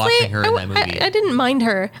gross. Honestly, watching her in that movie. I didn't mind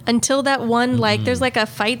her until that one, like, there's like a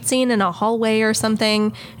fight scene in a hallway or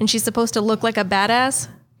something, and she's supposed to look like a badass,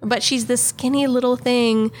 but she's this skinny little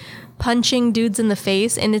thing punching dudes in the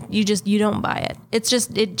face, and you don't buy it. It's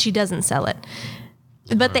just, she doesn't sell it.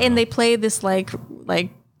 But they play this like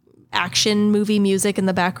action movie music in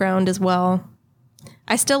the background as well.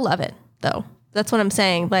 I still love it, though. That's what I'm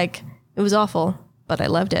saying. Like, it was awful, but I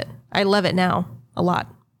loved it. I love it now a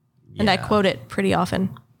lot. And I quote it pretty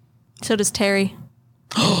often. So does Terry.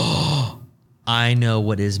 I know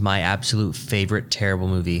what is my absolute favorite terrible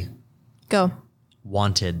movie. Go.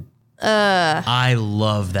 Wanted. I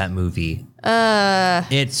love that movie.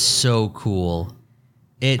 It's so cool.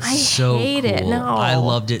 It's so hate cool. it. No. I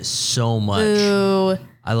loved it so much. Ooh.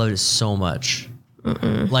 I loved it so much.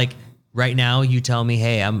 Like right now, you tell me,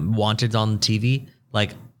 hey, I'm Wanted on TV.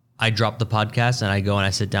 Like I drop the podcast and I go and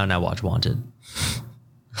I sit down and I watch Wanted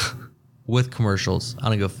with commercials. I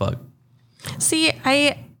don't give a fuck. See,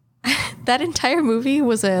 that entire movie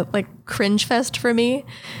was a like cringe fest for me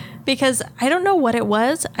because I don't know what it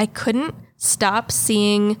was. I couldn't stop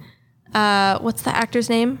seeing, what's the actor's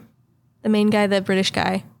name? The main guy, the British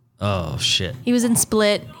guy. Oh shit. He was in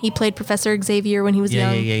Split. He played Professor Xavier when he was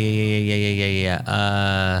young. Yeah.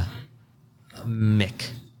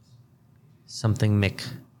 Mick. Something Mick.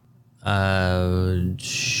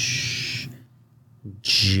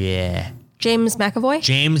 James McAvoy?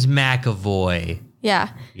 James McAvoy. Yeah.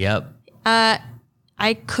 Yep.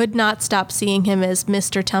 I could not stop seeing him as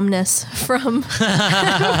Mr. Tumnus from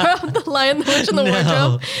The Lion, the Witch, and the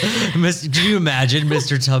Wardrobe. Can you imagine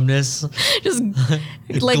Mr. Tumnus? Just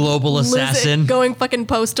like global assassin. Going fucking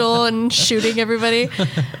postal and shooting everybody.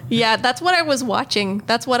 Yeah, that's what I was watching.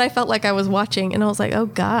 That's what I felt like I was watching. And I was like, oh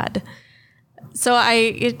God. So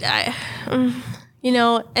and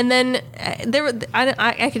then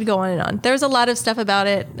I could go on and on. There was a lot of stuff about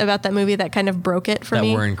that movie that kind of broke it for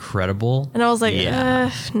me. That were incredible. And I was like,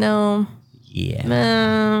 no. Yeah.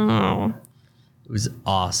 No. It was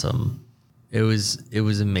awesome. It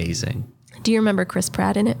was amazing. Do you remember Chris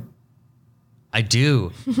Pratt in it? I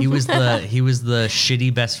do. He was the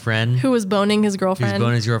shitty best friend who was boning his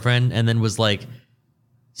girlfriend. And then was like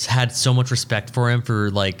had so much respect for him for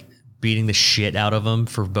like beating the shit out of him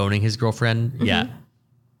for boning his girlfriend. Mm-hmm.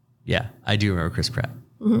 Yeah, I do remember Chris Pratt.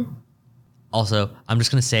 Mm-hmm. Also, I'm just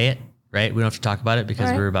gonna say it, right? We don't have to talk about it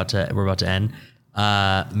because we're about to end.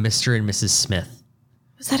 Mr. and Mrs. Smith.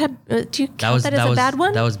 Was that do you count that as a bad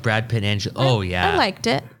one? That was Brad Pitt and Angela. Oh yeah, I liked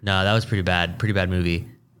it. No, that was pretty bad. Pretty bad movie.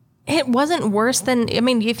 It wasn't worse than. I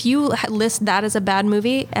mean, if you list that as a bad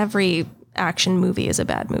movie, every action movie is a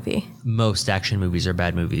bad movie. Most action movies are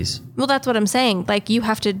bad movies. Well, that's what I'm saying. Like you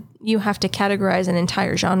have to categorize an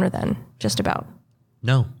entire genre then, just about.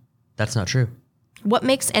 No, that's not true. What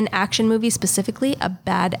makes an action movie specifically a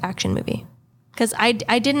bad action movie? Because I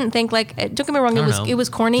didn't think like, don't get me wrong, it was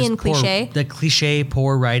corny just and cliche. The cliche,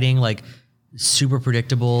 poor writing, like super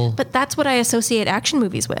predictable. But that's what I associate action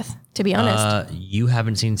movies with, to be honest. You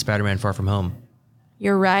haven't seen Spider-Man Far From Home.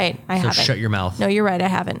 You're right. I haven't. So shut your mouth. No, you're right. I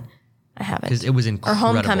haven't. Because it was incredible.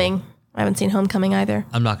 Or Homecoming. I haven't seen Homecoming either.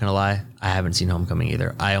 I'm not going to lie. I haven't seen Homecoming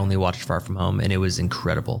either. I only watched Far From Home, and it was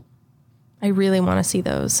incredible. I really want to see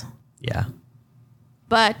those. Yeah.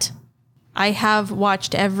 But I have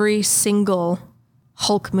watched every single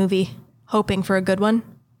Hulk movie, hoping for a good one.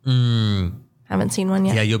 Haven't seen one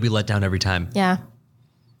yet. Yeah, you'll be let down every time. Yeah.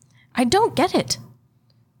 I don't get it.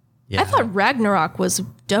 Yeah. I thought Ragnarok was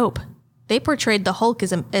dope. They portrayed the Hulk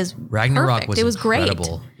as Ragnarok perfect. It was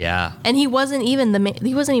incredible. Great. Yeah. And he wasn't even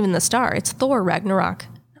the star. It's Thor Ragnarok.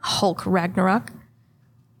 Hulk Ragnarok.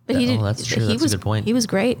 But that's true. That's a good point. He was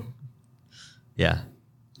great. Yeah.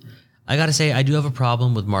 I got to say, I do have a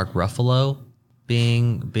problem with Mark Ruffalo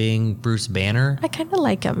being Bruce Banner. I kind of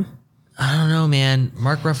like him. I don't know, man.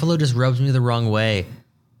 Mark Ruffalo just rubs me the wrong way.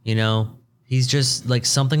 You know, he's just like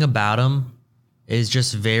something about him is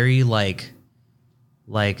just very like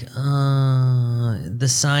like, the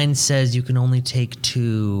sign says you can only take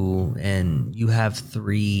 2 and you have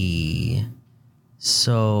 3.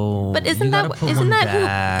 So, but isn't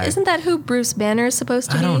that who Bruce Banner is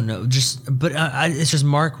supposed to be? I don't know. It's just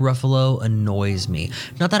Mark Ruffalo annoys me.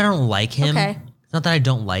 Not that I don't like him. Okay. It's not that I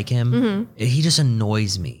don't like him. Mm-hmm. He just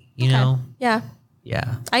annoys me. You know? Yeah.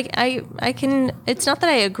 Yeah. I can. It's not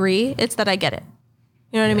that I agree. It's that I get it.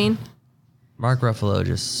 You know what I mean? Mark Ruffalo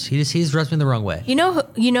he's rubs me the wrong way.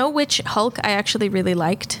 You know which Hulk I actually really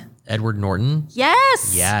liked? Edward Norton.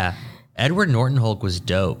 Yes. Yeah. Edward Norton Hulk was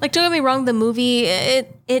dope. Like, don't get me wrong, the movie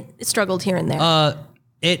it struggled here and there.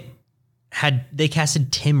 They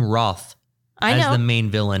casted Tim Roth as the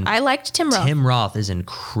main villain. I liked Tim Roth. Tim Roth is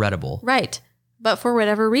incredible. Right. But for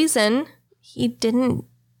whatever reason, he didn't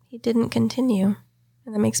continue.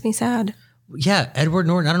 And that makes me sad. Yeah, Edward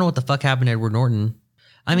Norton. I don't know what the fuck happened to Edward Norton.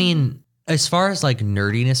 I mean, as far as like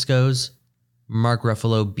nerdiness goes, Mark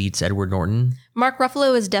Ruffalo beats Edward Norton. Mark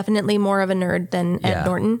Ruffalo is definitely more of a nerd than Ed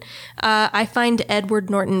Norton. I find Edward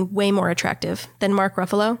Norton way more attractive than Mark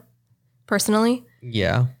Ruffalo, personally.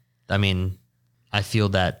 Yeah. I mean, I feel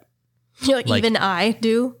that. Like even I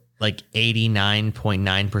do. Like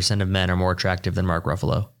 89.9% of men are more attractive than Mark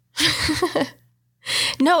Ruffalo.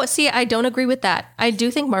 No, see, I don't agree with that. I do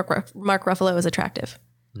think Mark Ruffalo is attractive.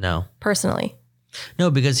 No. Personally. No,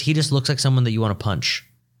 because he just looks like someone that you want to punch.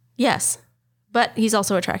 Yes. But he's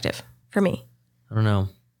also attractive for me. I don't know.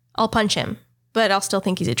 I'll punch him, but I'll still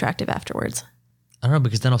think he's attractive afterwards. I don't know,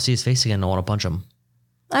 because then I'll see his face again and I'll want to punch him.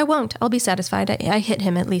 I won't. I'll be satisfied. I hit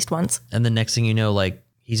him at least once. And the next thing you know, like,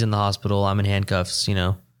 he's in the hospital, I'm in handcuffs, you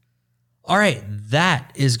know. All right,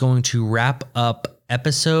 that is going to wrap up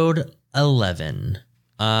episode 11.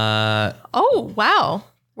 Oh, wow.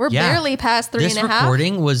 We're barely past 3.5. This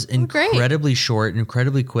recording was incredibly short,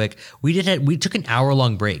 incredibly quick. We took an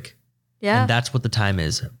hour-long break. Yeah. And that's what the time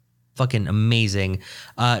is. Fucking amazing.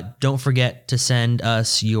 Don't forget to send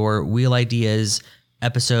us your wheel ideas,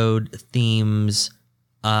 episode themes,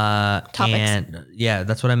 topics. And yeah,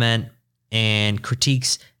 that's what I meant. And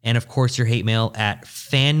critiques, and of course your hate mail at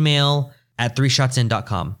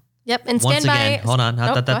fanmail@threeshotsin.com. Yep. And once again, hold on.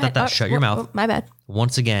 Shut your mouth. Oh, my bad.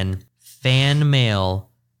 Once again,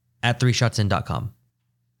 fanmail@threeshotsin.com.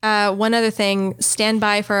 One other thing, stand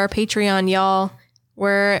by for our Patreon, y'all.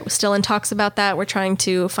 We're still in talks about that. We're trying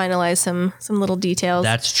to finalize some little details.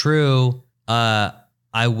 That's true. I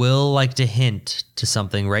will like to hint to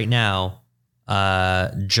something right now.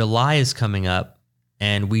 July is coming up,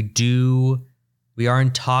 and we are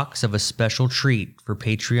in talks of a special treat for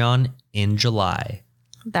Patreon in July.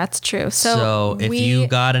 That's true. So if you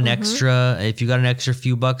got an extra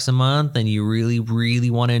few bucks a month and you really, really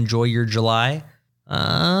want to enjoy your July,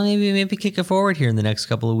 maybe kick it forward here in the next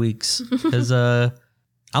couple of weeks. Because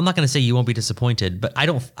I'm not going to say you won't be disappointed, but I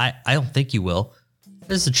don't think you will.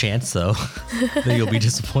 There's a chance though that you'll be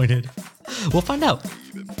disappointed. We'll find out.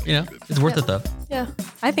 You know, it's worth it though. Yeah,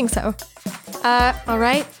 I think so. All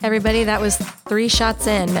right, everybody, that was 3 Shots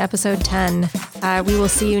In, episode 10. We will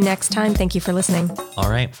see you next time. Thank you for listening. All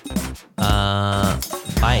right.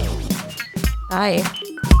 Bye. Bye.